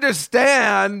to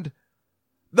understand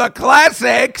the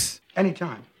classics.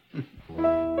 Anytime.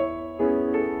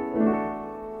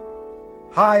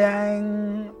 High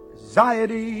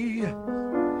anxiety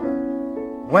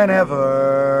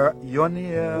whenever you're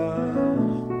near.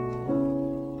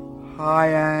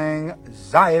 High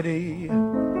anxiety,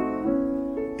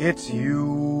 it's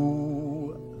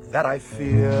you that I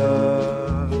fear.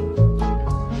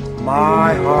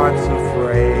 My heart's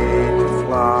afraid to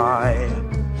fly.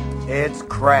 It's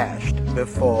crashed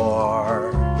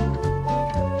before.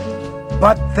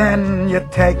 But then you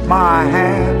take my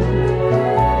hand,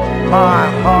 my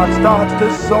heart starts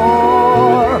to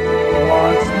soar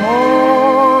once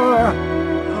more.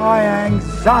 High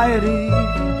anxiety,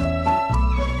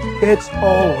 it's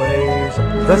always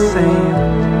the same.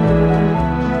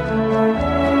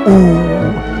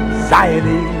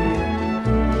 Anxiety,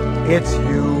 it's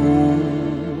you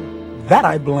that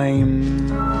I blame.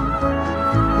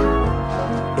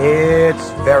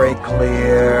 It's very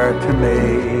clear to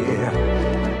me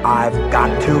I've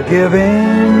got to give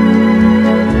in.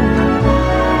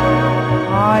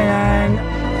 High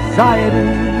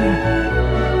anxiety,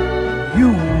 you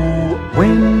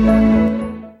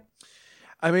win.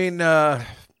 I mean,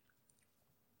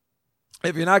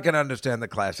 if you're not going to understand the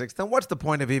classics, then what's the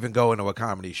point of even going to a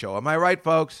comedy show? Am I right,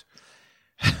 folks?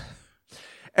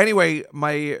 Anyway,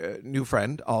 my new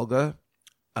friend, Olga,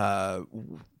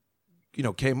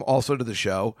 came also to the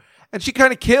show. And she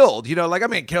kind of killed,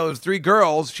 killed. There's 3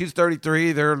 girls. She's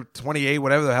 33. They're 28,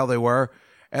 whatever the hell they were.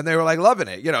 And they were loving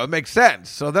it. It makes sense.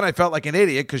 So then I felt like an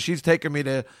idiot because she's taking me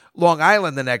to Long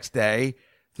Island the next day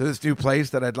to this new place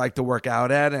that I'd like to work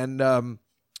out at. And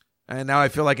now I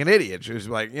feel like an idiot. She was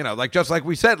just like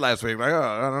we said last week,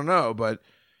 I don't know. But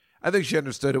I think she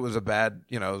understood it was a bad,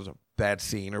 it was a bad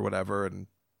scene or whatever. And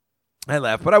I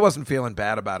left, but I wasn't feeling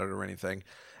bad about it or anything.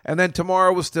 And then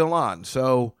tomorrow was still on.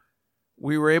 So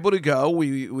we were able to go.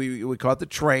 We caught the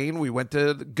train. We went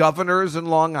to the Governor's in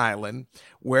Long Island,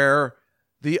 where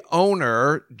the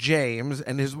owner, James,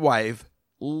 and his wife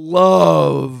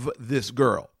love this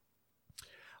girl.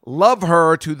 Love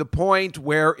her to the point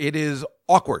where it is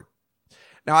awkward.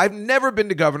 Now, I've never been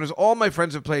to Governor's. All my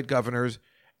friends have played Governor's,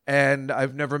 and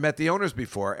I've never met the owners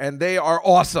before. And they are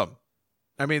awesome.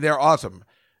 They're awesome.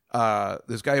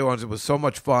 This guy who owns it was so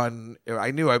much fun. I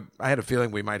knew I had a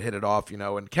feeling we might hit it off,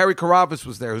 and Carrie Karavis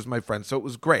was there, who's my friend, so it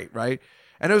was great, right?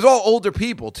 And it was all older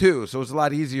people, too, so it was a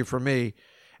lot easier for me.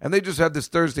 And they just have this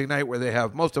Thursday night where they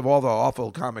have most of all the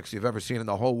awful comics you've ever seen in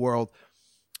the whole world.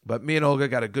 But me and Olga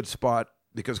got a good spot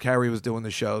because Carrie was doing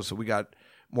the show, so we got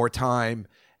more time,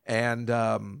 and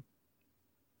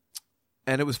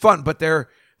it was fun. But there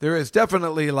is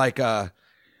definitely like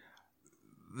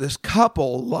this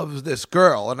couple loves this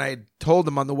girl, and I told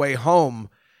them on the way home,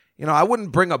 I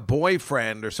wouldn't bring a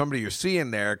boyfriend or somebody you're seeing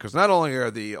there, because not only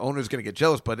are the owners going to get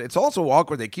jealous, but it's also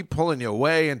awkward. They keep pulling you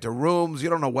away into rooms. You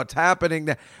don't know what's happening.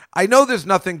 I know there's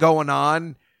nothing going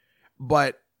on,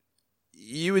 but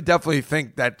you would definitely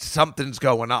think that something's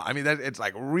going on. I mean, it's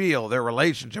like real. Their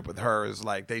relationship with her is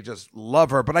like they just love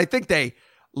her, but I think they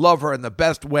love her in the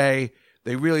best way.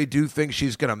 They really do think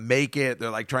she's going to make it.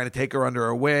 They're like trying to take her under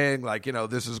her wing. Like,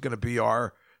 this is going to be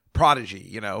our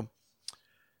prodigy,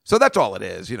 So that's all it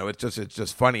is. It's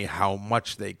just funny how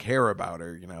much they care about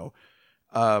her,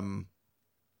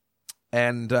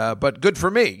 but good for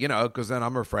me, because then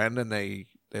I'm her friend and they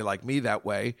like me that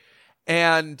way.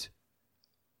 And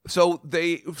so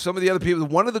some of the other people,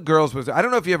 one of the girls was, I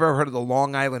don't know if you ever heard of the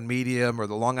Long Island Medium or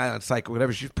the Long Island Psycho,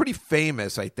 whatever. She's pretty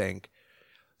famous, I think.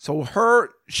 So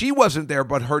she wasn't there,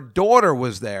 but her daughter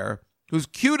was there, who's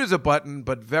cute as a button,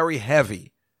 but very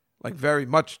heavy, like very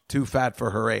much too fat for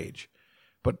her age,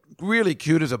 but really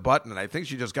cute as a button. And I think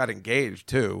she just got engaged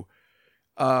too.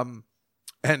 So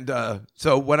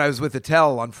when I was with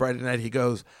Attell on Friday night, he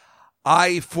goes,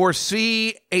 "I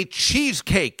foresee a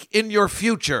cheesecake in your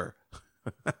future."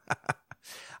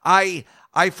 I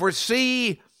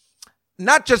foresee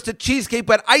not just a cheesecake,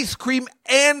 but ice cream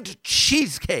and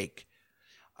cheesecake.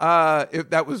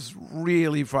 That was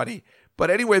really funny.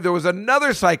 But anyway, there was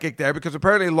another psychic there because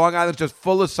apparently Long Island's just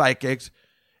full of psychics.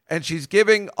 And she's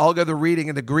giving Olga the reading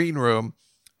in the green room.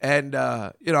 And,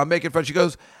 I'm making fun. She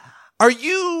goes, do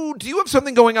you have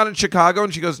something going on in Chicago?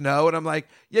 And she goes, no. And I'm like,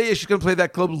 yeah, she's going to play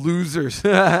that club Losers.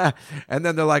 And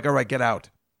then they're like, all right, get out.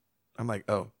 I'm like,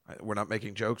 oh, we're not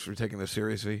making jokes. We're taking this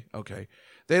seriously. Okay.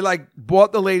 They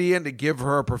brought the lady in to give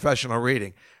her a professional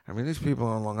reading. I mean, these people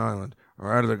on Long Island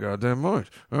are out of their goddamn minds.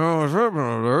 Oh, what's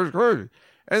happening? It's crazy.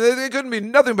 And they couldn't be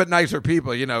nothing but nicer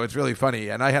people. It's really funny.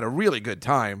 And I had a really good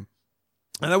time.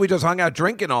 And then we just hung out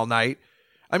drinking all night.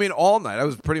 I mean, all night. I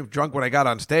was pretty drunk when I got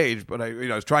on stage, but I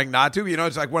was trying not to.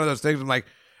 It's like one of those things. I'm like,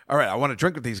 all right, I want to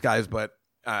drink with these guys, but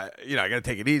I got to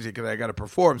take it easy because I got to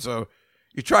perform. So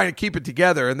you're trying to keep it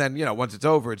together, and then once it's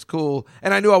over, it's cool.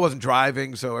 And I knew I wasn't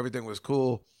driving, so everything was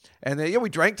cool. And then we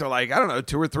drank till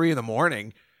 2 or 3 in the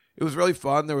morning. It was really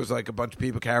fun. There was a bunch of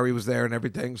people. Carrie was there and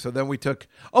everything. So then we took.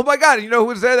 Oh my God! You know who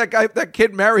was there? That guy, that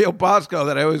kid Mario Bosco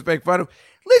that I always make fun of.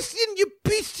 Listen, you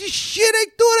piece of shit! I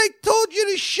thought I told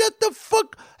you to shut the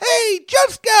fuck. Hey,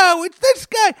 just go. It's this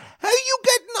guy. How you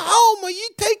getting home? Are you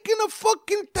taking a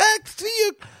fucking taxi?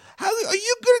 How are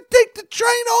you gonna take the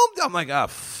train home? I'm like, oh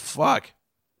fuck!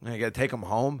 I gotta take him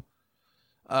home.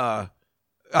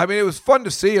 I mean, it was fun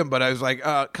to see him, but I was like,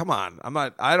 come on.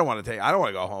 I don't want to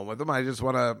go home with him. I just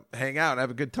want to hang out and have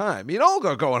a good time. You know,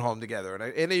 we're going home together.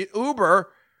 And in the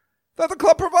Uber that the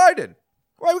club provided.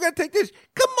 Why we got to take this?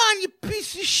 Come on, you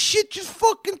piece of shit. Just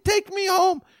fucking take me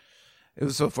home. It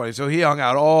was so funny. So he hung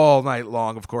out all night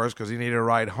long, of course, because he needed a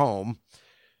ride home.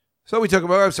 So we took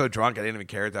him over. I was so drunk, I didn't even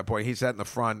care at that point. He sat in the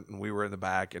front, and we were in the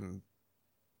back. And,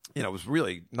 it was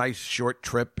really nice, short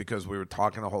trip because we were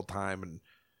talking the whole time. And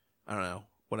I don't know.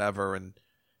 Whatever,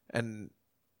 and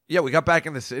yeah, we got back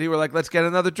in the city. We're like, let's get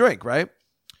another drink, right?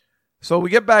 So we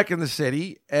get back in the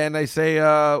city, and I say,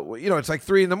 it's like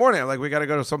 3 a.m. I'm like, we got to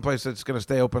go to someplace that's going to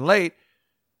stay open late.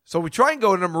 So we try and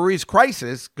go into Marie's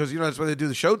Crisis because that's where they do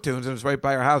the show tunes, and it's right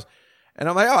by our house. And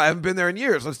I'm like, I haven't been there in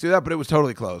years. Let's do that, but it was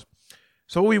totally closed.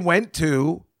 So we went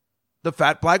to the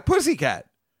Fat Black Pussycat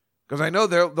because I know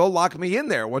they'll lock me in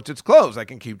there once it's closed. I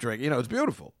can keep drinking. It's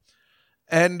beautiful,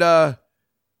 and.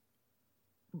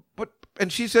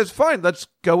 And she says, fine, let's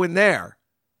go in there.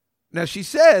 Now, she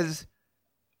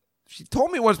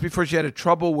told me once before she had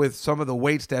trouble with some of the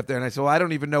wait staff there. And I said, well, I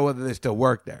don't even know whether they still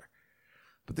work there.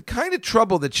 But the kind of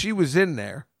trouble that she was in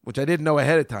there, which I didn't know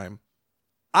ahead of time,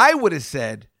 I would have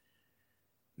said,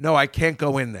 no, I can't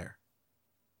go in there.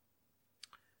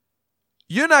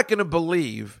 You're not going to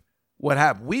believe what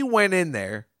happened. We went in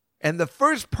there, and the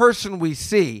first person we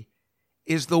see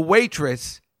is the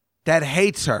waitress that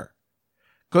hates her.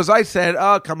 Because I said,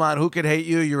 oh, come on, who could hate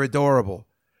you? You're adorable.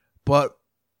 But,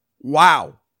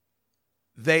 wow,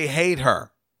 they hate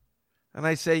her. And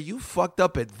I say, you fucked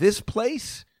up at this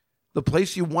place? The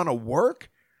place you want to work?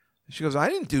 She goes, I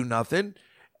didn't do nothing.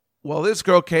 Well, this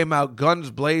girl came out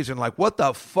guns blazing like, what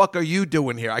the fuck are you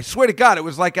doing here? I swear to God, it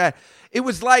was like I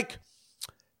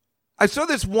saw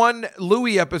this one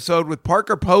Louis episode with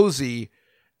Parker Posey,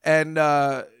 and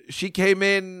she came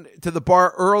in to the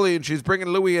bar early and she's bringing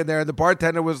Louie in there, and the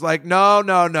bartender was like, no,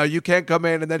 you can't come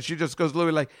in. And then she just goes to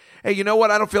Louie like, hey, you know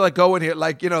what? I don't feel like going here.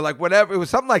 Like, like whatever. It was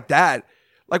something like that.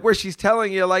 Like where she's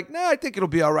telling you like, no, I think it'll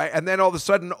be all right. And then all of a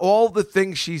sudden, all the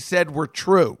things she said were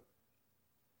true.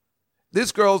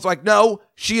 This girl's like, no,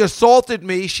 she assaulted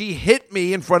me. She hit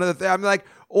me in front of the thing. I'm like,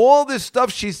 all this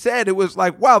stuff she said, it was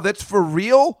like, wow, that's for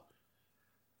real?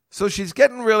 So she's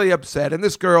getting really upset. And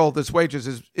this girl, this waitress,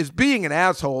 is being an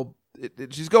asshole.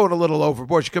 She's going a little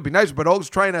overboard. She could be nicer, but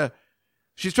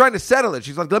she's trying to settle it.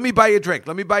 She's like, let me buy you a drink.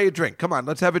 Let me buy you a drink. Come on,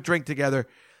 let's have a drink together.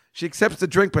 She accepts the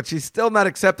drink, but she's still not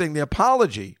accepting the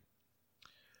apology.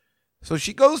 So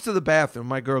she goes to the bathroom.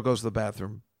 My girl goes to the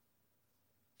bathroom.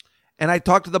 And I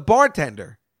talk to the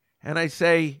bartender. And I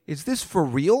say, is this for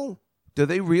real? Do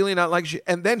they really not like you?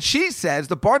 And then she says,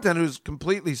 the bartender, who's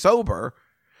completely sober,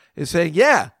 is saying,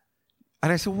 yeah.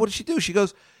 And I said, what did she do? She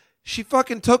goes, she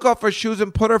fucking took off her shoes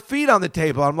and put her feet on the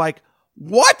table. I'm like,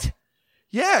 what?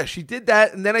 Yeah, she did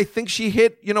that. And then I think she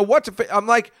hit, I'm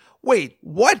like, wait,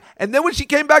 what? And then when she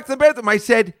came back to the bathroom, I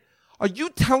said, are you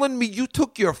telling me you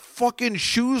took your fucking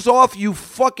shoes off, you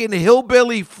fucking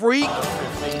hillbilly freak?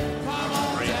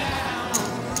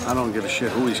 I don't give a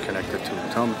shit who he's connected to.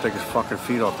 Tell him to take his fucking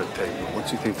feet off the table. What's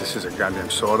he think this is, a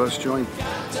goddamn sawdust joint?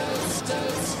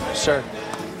 Sir,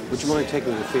 would you mind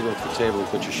taking your feet off the table and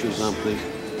put your shoes on, please?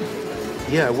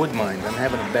 Yeah, I would mind. I'm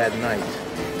having a bad night.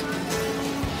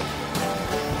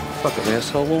 Fucking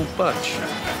asshole won't budge.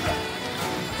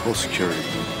 Full security.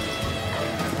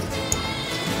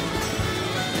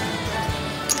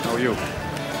 How are you?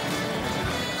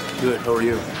 Good, how are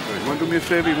you? Good. You want to do me a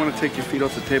favor? You want to take your feet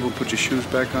off the table and put your shoes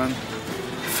back on?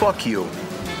 Fuck you.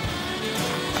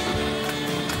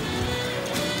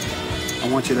 I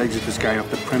want you to exit this guy off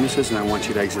the premises, and I want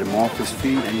you to exit him off his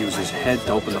feet and use his head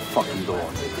to open the fucking door.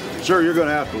 Sir, you're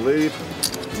gonna have to leave.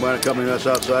 You mind accompanying us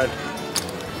outside?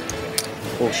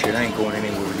 Bullshit, I ain't going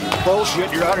anywhere with you.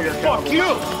 Bullshit, you're out of here. Fuck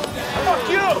you! Fuck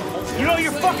you! You know who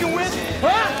you're fucking with?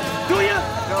 Huh? Do you?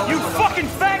 You fucking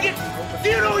faggot! Do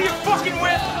you know who you're fucking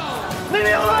with? Leave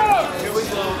me alone! Here we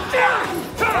go.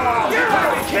 You're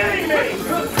kidding me!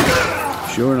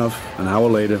 Sure enough, an hour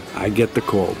later, I get the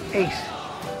call. Ace,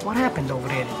 what happened over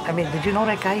there? I mean, did you know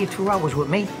that guy you threw out was with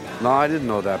me? No, I didn't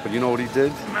know that, but you know what he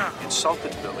did? He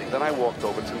insulted Billy. Then I walked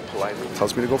over to him politely. He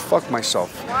tells me to go fuck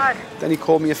myself. What? Then he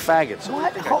called me a faggot. So What? I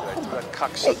think I threw that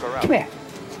cocksucker out. Come here.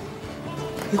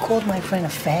 You called my friend a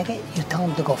faggot? You told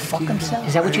him to go fuck himself?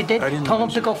 Is that what you did? Told him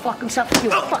to go fuck himself?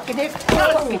 You fucking idiot.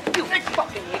 You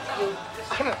fucking idiot.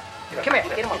 Come here. Come here.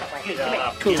 Get him up.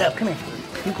 Come here. Come here.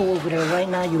 You go over there right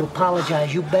now. You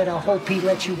apologize. You better hope he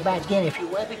lets you back in. If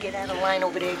you ever get out of line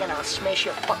over there again, I'll smash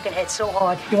your fucking head so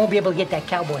hard you won't be able to get that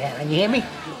cowboy hat on. You hear me?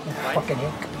 You fucking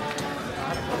idiot.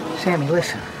 Sammy,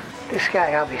 listen. This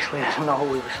guy obviously doesn't know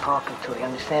who he was talking to. You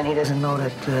understand? He doesn't know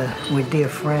that we're dear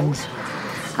friends.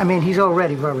 I mean, he's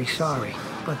already very sorry.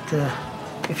 But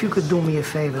if you could do me a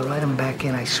favor, let him back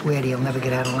in. I swear to you, he'll never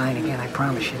get out of line again. I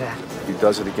promise you that. He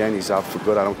does it again. He's out for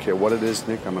good. I don't care what it is,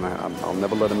 Nick. I'll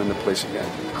never let him in the place again.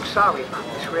 I'm sorry about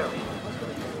this, really.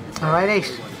 All right,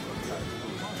 Ace?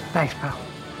 Thanks, pal.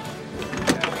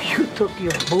 You took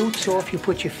your boots off, you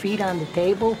put your feet on the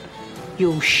table,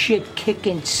 you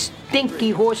shit-kicking,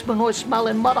 stinky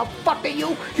horse-smelling motherfucker,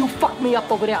 you! You fucked me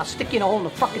up over there. I'll stick you in a hole in the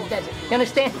fucking desert. You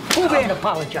understand? Move here and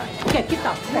apologize. Yeah, get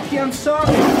down. Fuck you, I'm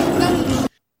sorry.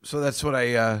 So that's what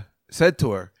I said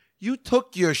to her. You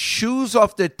took your shoes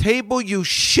off the table, you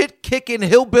shit-kicking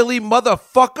hillbilly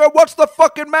motherfucker? What's the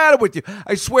fucking matter with you?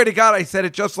 I swear to God, I said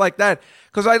it just like that.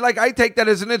 Because I take that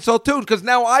as an insult too. Because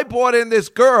now I brought in this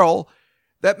girl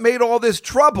that made all this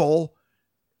trouble,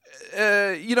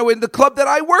 in the club that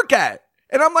I work at.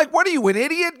 And I'm like, what are you, an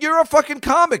idiot? You're a fucking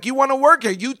comic. You want to work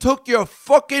here. You took your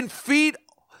fucking feet,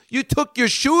 you took your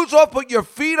shoes off, put your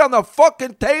feet on the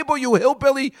fucking table, you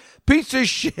hillbilly piece of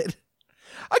shit.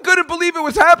 I couldn't believe it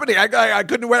was happening. I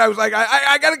couldn't wait. I was like,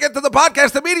 I got to get to the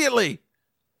podcast immediately.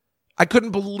 I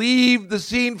couldn't believe the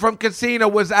scene from Casino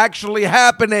was actually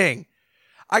happening.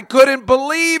 I couldn't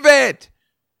believe it.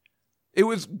 It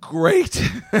was great.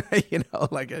 How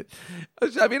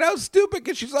stupid.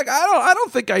 Because she's like, I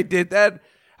don't think I did that.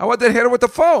 I wanted to hit her with the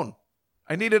phone.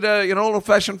 I needed an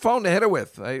old-fashioned phone to hit her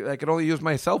with. I could only use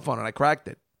my cell phone, and I cracked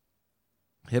it.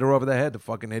 Hit her over the head, the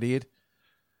fucking idiot.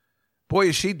 Boy,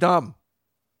 is she dumb.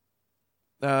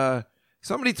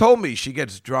 Somebody told me she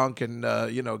gets drunk and,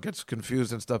 gets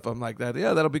confused and stuff. I'm like that.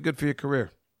 Yeah, that'll be good for your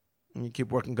career. And you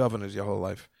keep working governors your whole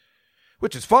life,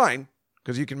 which is fine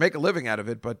because you can make a living out of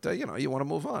it. But, you want to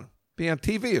move on. Be on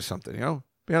TV or something, Be on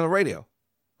the radio.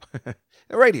 The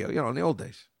radio, in the old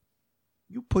days.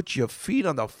 You put your feet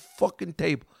on the fucking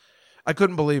table. I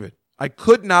couldn't believe it. I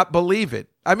could not believe it.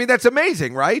 I mean, that's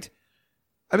amazing, right?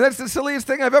 I mean, that's the silliest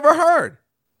thing I've ever heard.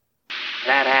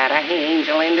 La-da-da,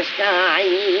 angel in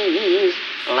disguise.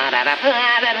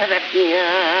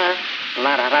 La-da-da-da-da-da-da-da.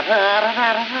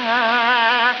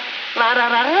 La-da-da-da-da-da-da.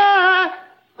 La-da-da-da.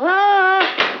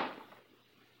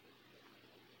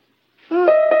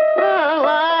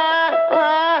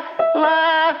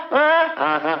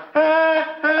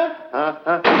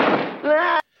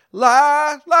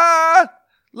 La, la,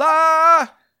 la.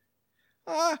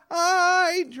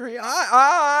 I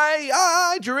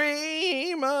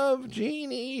dream of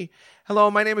Jeannie.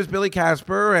 Hello, my name is Billy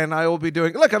Casper, and I will be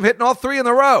doing... Look, I'm hitting all three in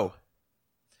a row.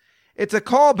 It's a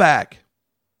callback.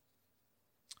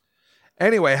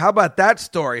 Anyway, how about that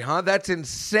story, huh? That's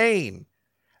insane.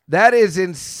 That is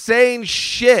insane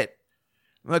shit.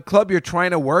 The club you're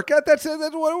trying to work at? What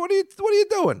are you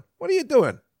doing? What are you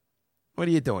doing? What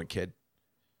are you doing, kid?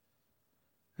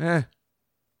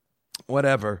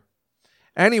 Whatever.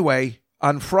 Anyway,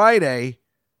 on Friday,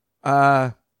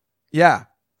 I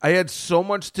had so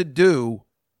much to do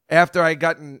after I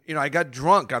got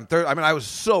drunk on Thursday. I mean, I was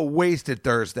so wasted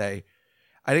Thursday.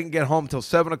 I didn't get home till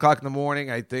 7 o'clock in the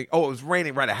morning, I think. Oh, it was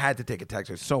raining, right? I had to take a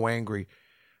taxi. I was so angry.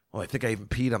 Well, I think I even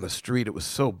peed on the street. It was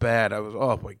so bad.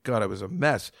 Oh my God, I was a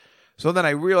mess. So then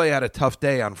I really had a tough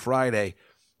day on Friday.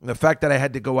 And the fact that I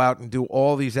had to go out and do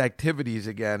all these activities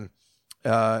again,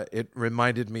 it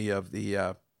reminded me of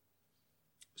the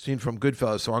scene from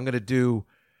Goodfellas. So I'm going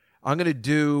to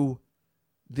do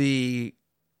the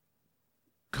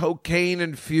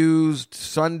cocaine-infused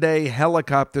Sunday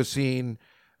helicopter scene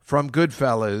from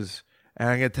Goodfellas, and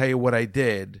I'm going to tell you what I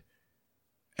did,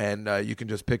 and you can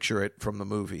just picture it from the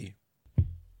movie.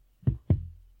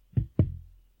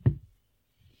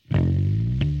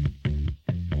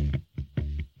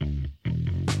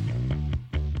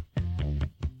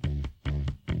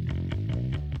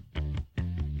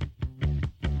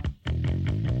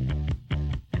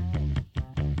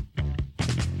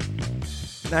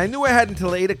 Now, I knew I had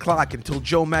until 8 o'clock until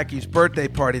Joe Mackey's birthday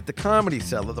party at the Comedy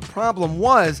Cellar. The problem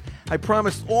was, I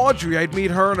promised Audrey I'd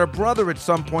meet her and her brother at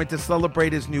some point to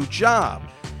celebrate his new job.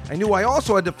 I knew I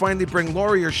also had to finally bring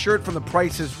Laurie her shirt from the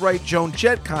Price is Right Joan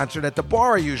Jett concert at the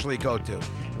bar I usually go to.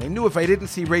 And I knew if I didn't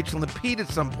see Rachel and Pete at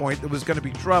some point, there was going to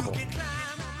be trouble.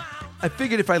 I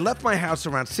figured if I left my house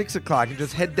around 6 o'clock and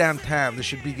just head downtown, this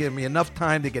should be giving me enough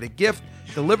time to get a gift,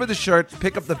 deliver the shirt,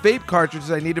 pick up the vape cartridges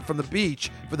I needed from the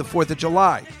beach for the 4th of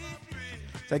July.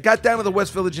 So I got down to the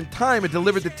West Village in time and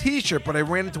delivered the t-shirt, but I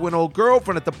ran into an old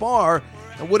girlfriend at the bar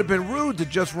and would have been rude to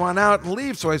just run out and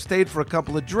leave, so I stayed for a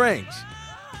couple of drinks.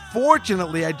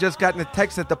 Fortunately, I'd just gotten a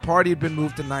text that the party had been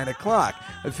moved to 9 o'clock.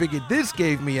 I figured this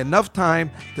gave me enough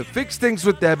time to fix things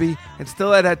with Debbie and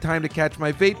still had time to catch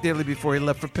my vape daily before he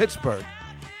left for Pittsburgh.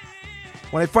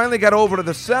 When I finally got over to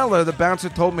the cellar, the bouncer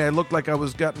told me I looked like I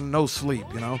was getting no sleep,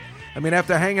 you know? I mean,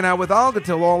 after hanging out with Olga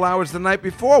till all hours the night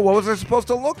before, what was I supposed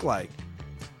to look like?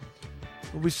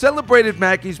 We celebrated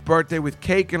Mackey's birthday with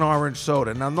cake and orange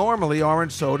soda. Now, normally,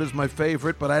 orange soda is my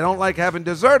favorite, but I don't like having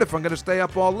dessert if I'm going to stay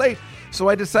up all late, so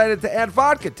I decided to add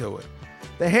vodka to it.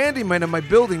 The handyman in my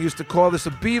building used to call this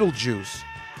a Beetlejuice.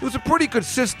 It was a pretty good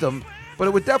system, but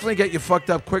it would definitely get you fucked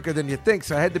up quicker than you think,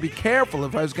 so I had to be careful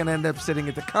if I was going to end up sitting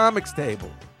at the comics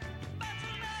table.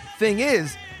 Thing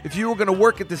is, if you were going to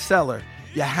work at the cellar,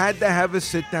 you had to have a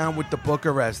sit-down with the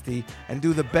booker Esty and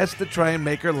do the best to try and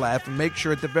make her laugh and make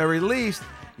sure at the very least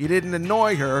you didn't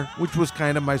annoy her, which was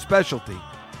kind of my specialty.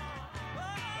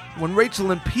 When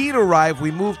Rachel and Pete arrived,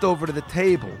 we moved over to the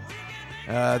table.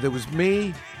 There was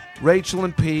me, Rachel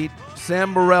and Pete,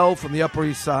 Sam Morrell from the Upper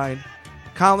East Side,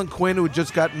 Colin Quinn, who had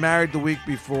just gotten married the week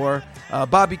before,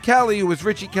 Bobby Kelly, who was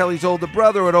Richie Kelly's older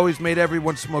brother, who had always made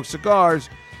everyone smoke cigars,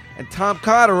 and Tom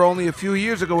Cotter, only a few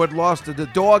years ago, had lost to the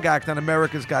dog act on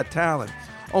America's Got Talent.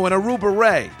 Oh, and Aruba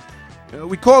Ray.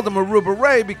 We called him Aruba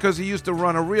Ray because he used to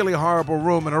run a really horrible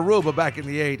room in Aruba back in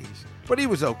the 80s. But he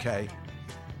was okay.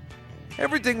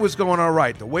 Everything was going all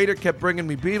right. The waiter kept bringing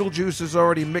me Beetlejuices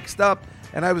already mixed up,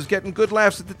 and I was getting good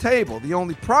laughs at the table. The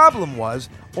only problem was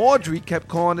Audrey kept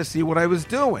calling to see what I was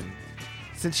doing.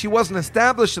 Since she wasn't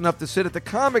established enough to sit at the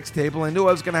comics table, I knew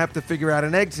I was going to have to figure out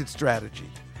an exit strategy.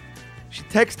 She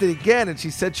texted again, and she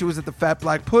said she was at the Fat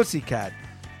Black Pussycat.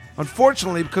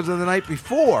 Unfortunately, because of the night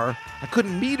before, I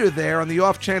couldn't meet her there on the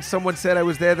off chance someone said I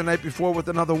was there the night before with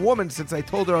another woman, since I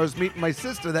told her I was meeting my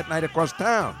sister that night across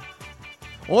town.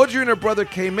 Audrey and her brother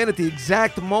came in at the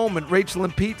exact moment Rachel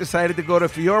and Pete decided to go to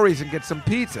Fiore's and get some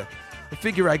pizza. I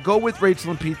figure I go with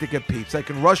Rachel and Pete to get pizza. I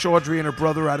can rush Audrey and her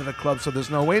brother out of the club so there's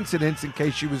no incidents in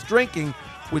case she was drinking,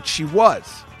 which she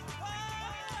was.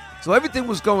 So everything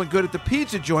was going good at the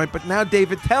pizza joint, but now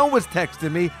David Tell was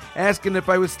texting me asking if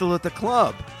I was still at the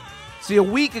club. See, a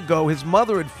week ago, his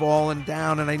mother had fallen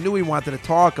down, and I knew he wanted to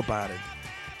talk about it.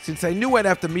 Since I knew I'd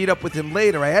have to meet up with him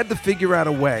later, I had to figure out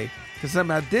a way to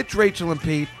somehow ditch Rachel and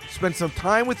Pete, spend some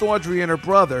time with Audrey and her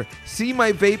brother, see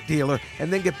my vape dealer,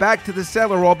 and then get back to the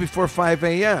cellar all before 5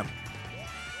 a.m.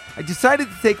 I decided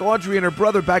to take Audrey and her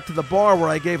brother back to the bar where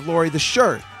I gave Lori the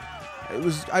shirt.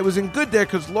 I was in good there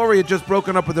because Lori had just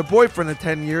broken up with her boyfriend of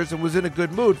 10 years and was in a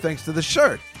good mood thanks to the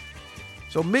shirt.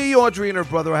 So me, Audrey, and her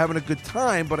brother were having a good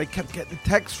time, but I kept getting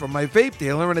texts from my vape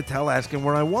dealer and a tell asking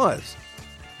where I was.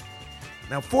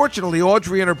 Now, fortunately,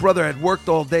 Audrey and her brother had worked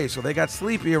all day, so they got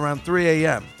sleepy around 3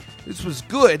 a.m. This was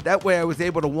good. That way I was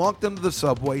able to walk them to the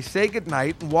subway, say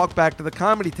goodnight, and walk back to the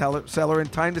comedy cellar in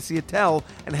time to see a tell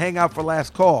and hang out for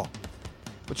last call.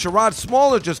 But Sherrod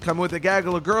Smaller just come with a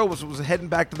gaggle of girls was heading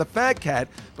back to the Fat Cat,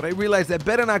 but I realized I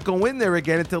better not go in there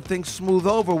again until things smooth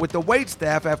over with the wait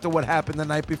staff after what happened the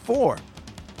night before.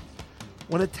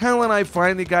 When Attell and I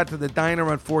finally got to the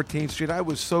diner on 14th Street, I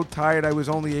was so tired I was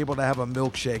only able to have a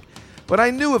milkshake. But I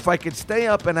knew if I could stay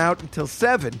up and out until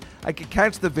 7, I could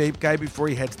catch the vape guy before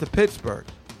he heads to Pittsburgh.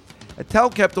 Attell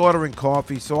kept ordering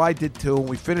coffee, so I did too, and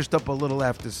we finished up a little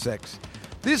after 6.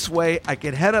 This way, I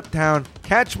could head uptown,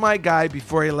 catch my guy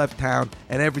before he left town,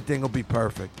 and everything will be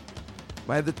perfect.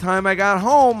 By the time I got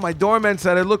home, my doorman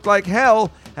said I looked like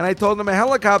hell, and I told him a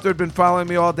helicopter had been following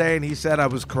me all day, and he said I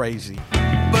was crazy.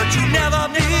 But you never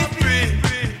be free.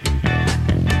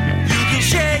 You can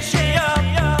shake me up,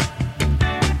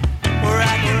 or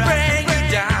I can bring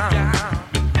you down.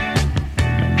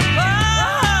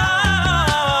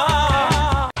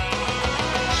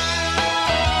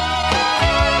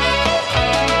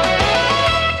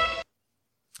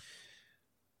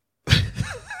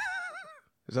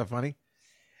 Is that funny?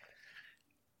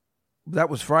 That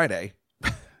was Friday.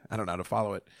 I don't know how to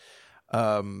follow it.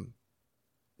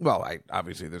 Well,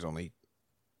 obviously there's only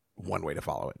one way to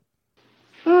follow it.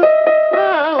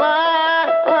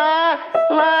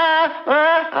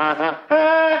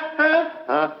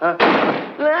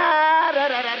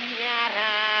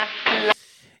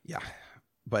 Yeah,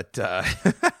 but I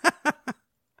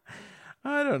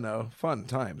don't know. Fun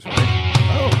times, right?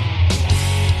 Oh.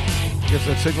 I guess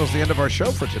that signals the end of our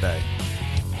show for today.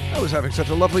 I was having such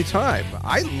a lovely time.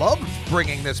 I loved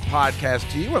bringing this podcast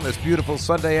to you on this beautiful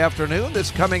Sunday afternoon. This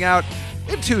coming out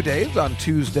in 2 days, on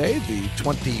Tuesday, the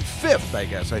 25th, I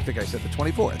guess. I think I said the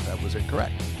 24th. That was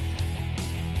incorrect.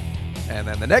 And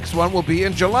then the next one will be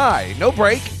in July. No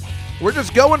break. We're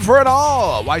just going for it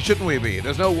all. Why shouldn't we be?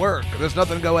 There's no work. There's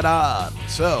nothing going on.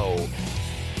 So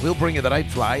we'll bring you the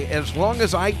Nightfly as long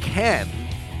as I can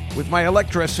with my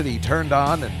electricity turned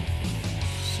on and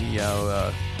see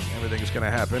how everything is going to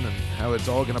happen and how it's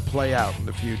all going to play out in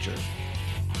the future.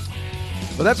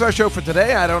 But that's our show for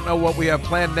today. I don't know what we have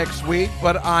planned next week,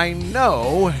 but I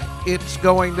know it's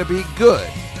going to be good.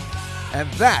 And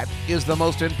that is the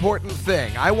most important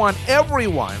thing. I want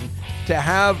everyone to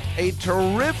have a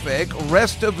terrific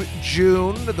rest of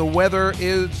June. The weather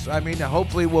is,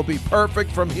 hopefully will be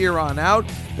perfect from here on out.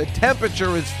 The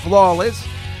temperature is flawless.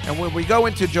 And when we go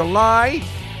into July,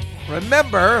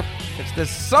 remember, it's the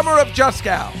summer of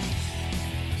Juskow.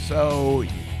 So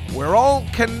we're all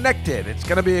connected. It's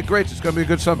going to be a good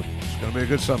summer. It's going to be a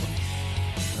good summer.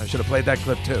 I should have played that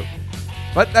clip too.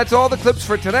 But that's all the clips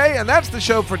for today, and that's the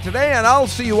show for today, and I'll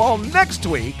see you all next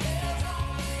week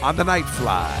on the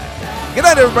Nightfly. Good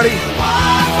night, everybody.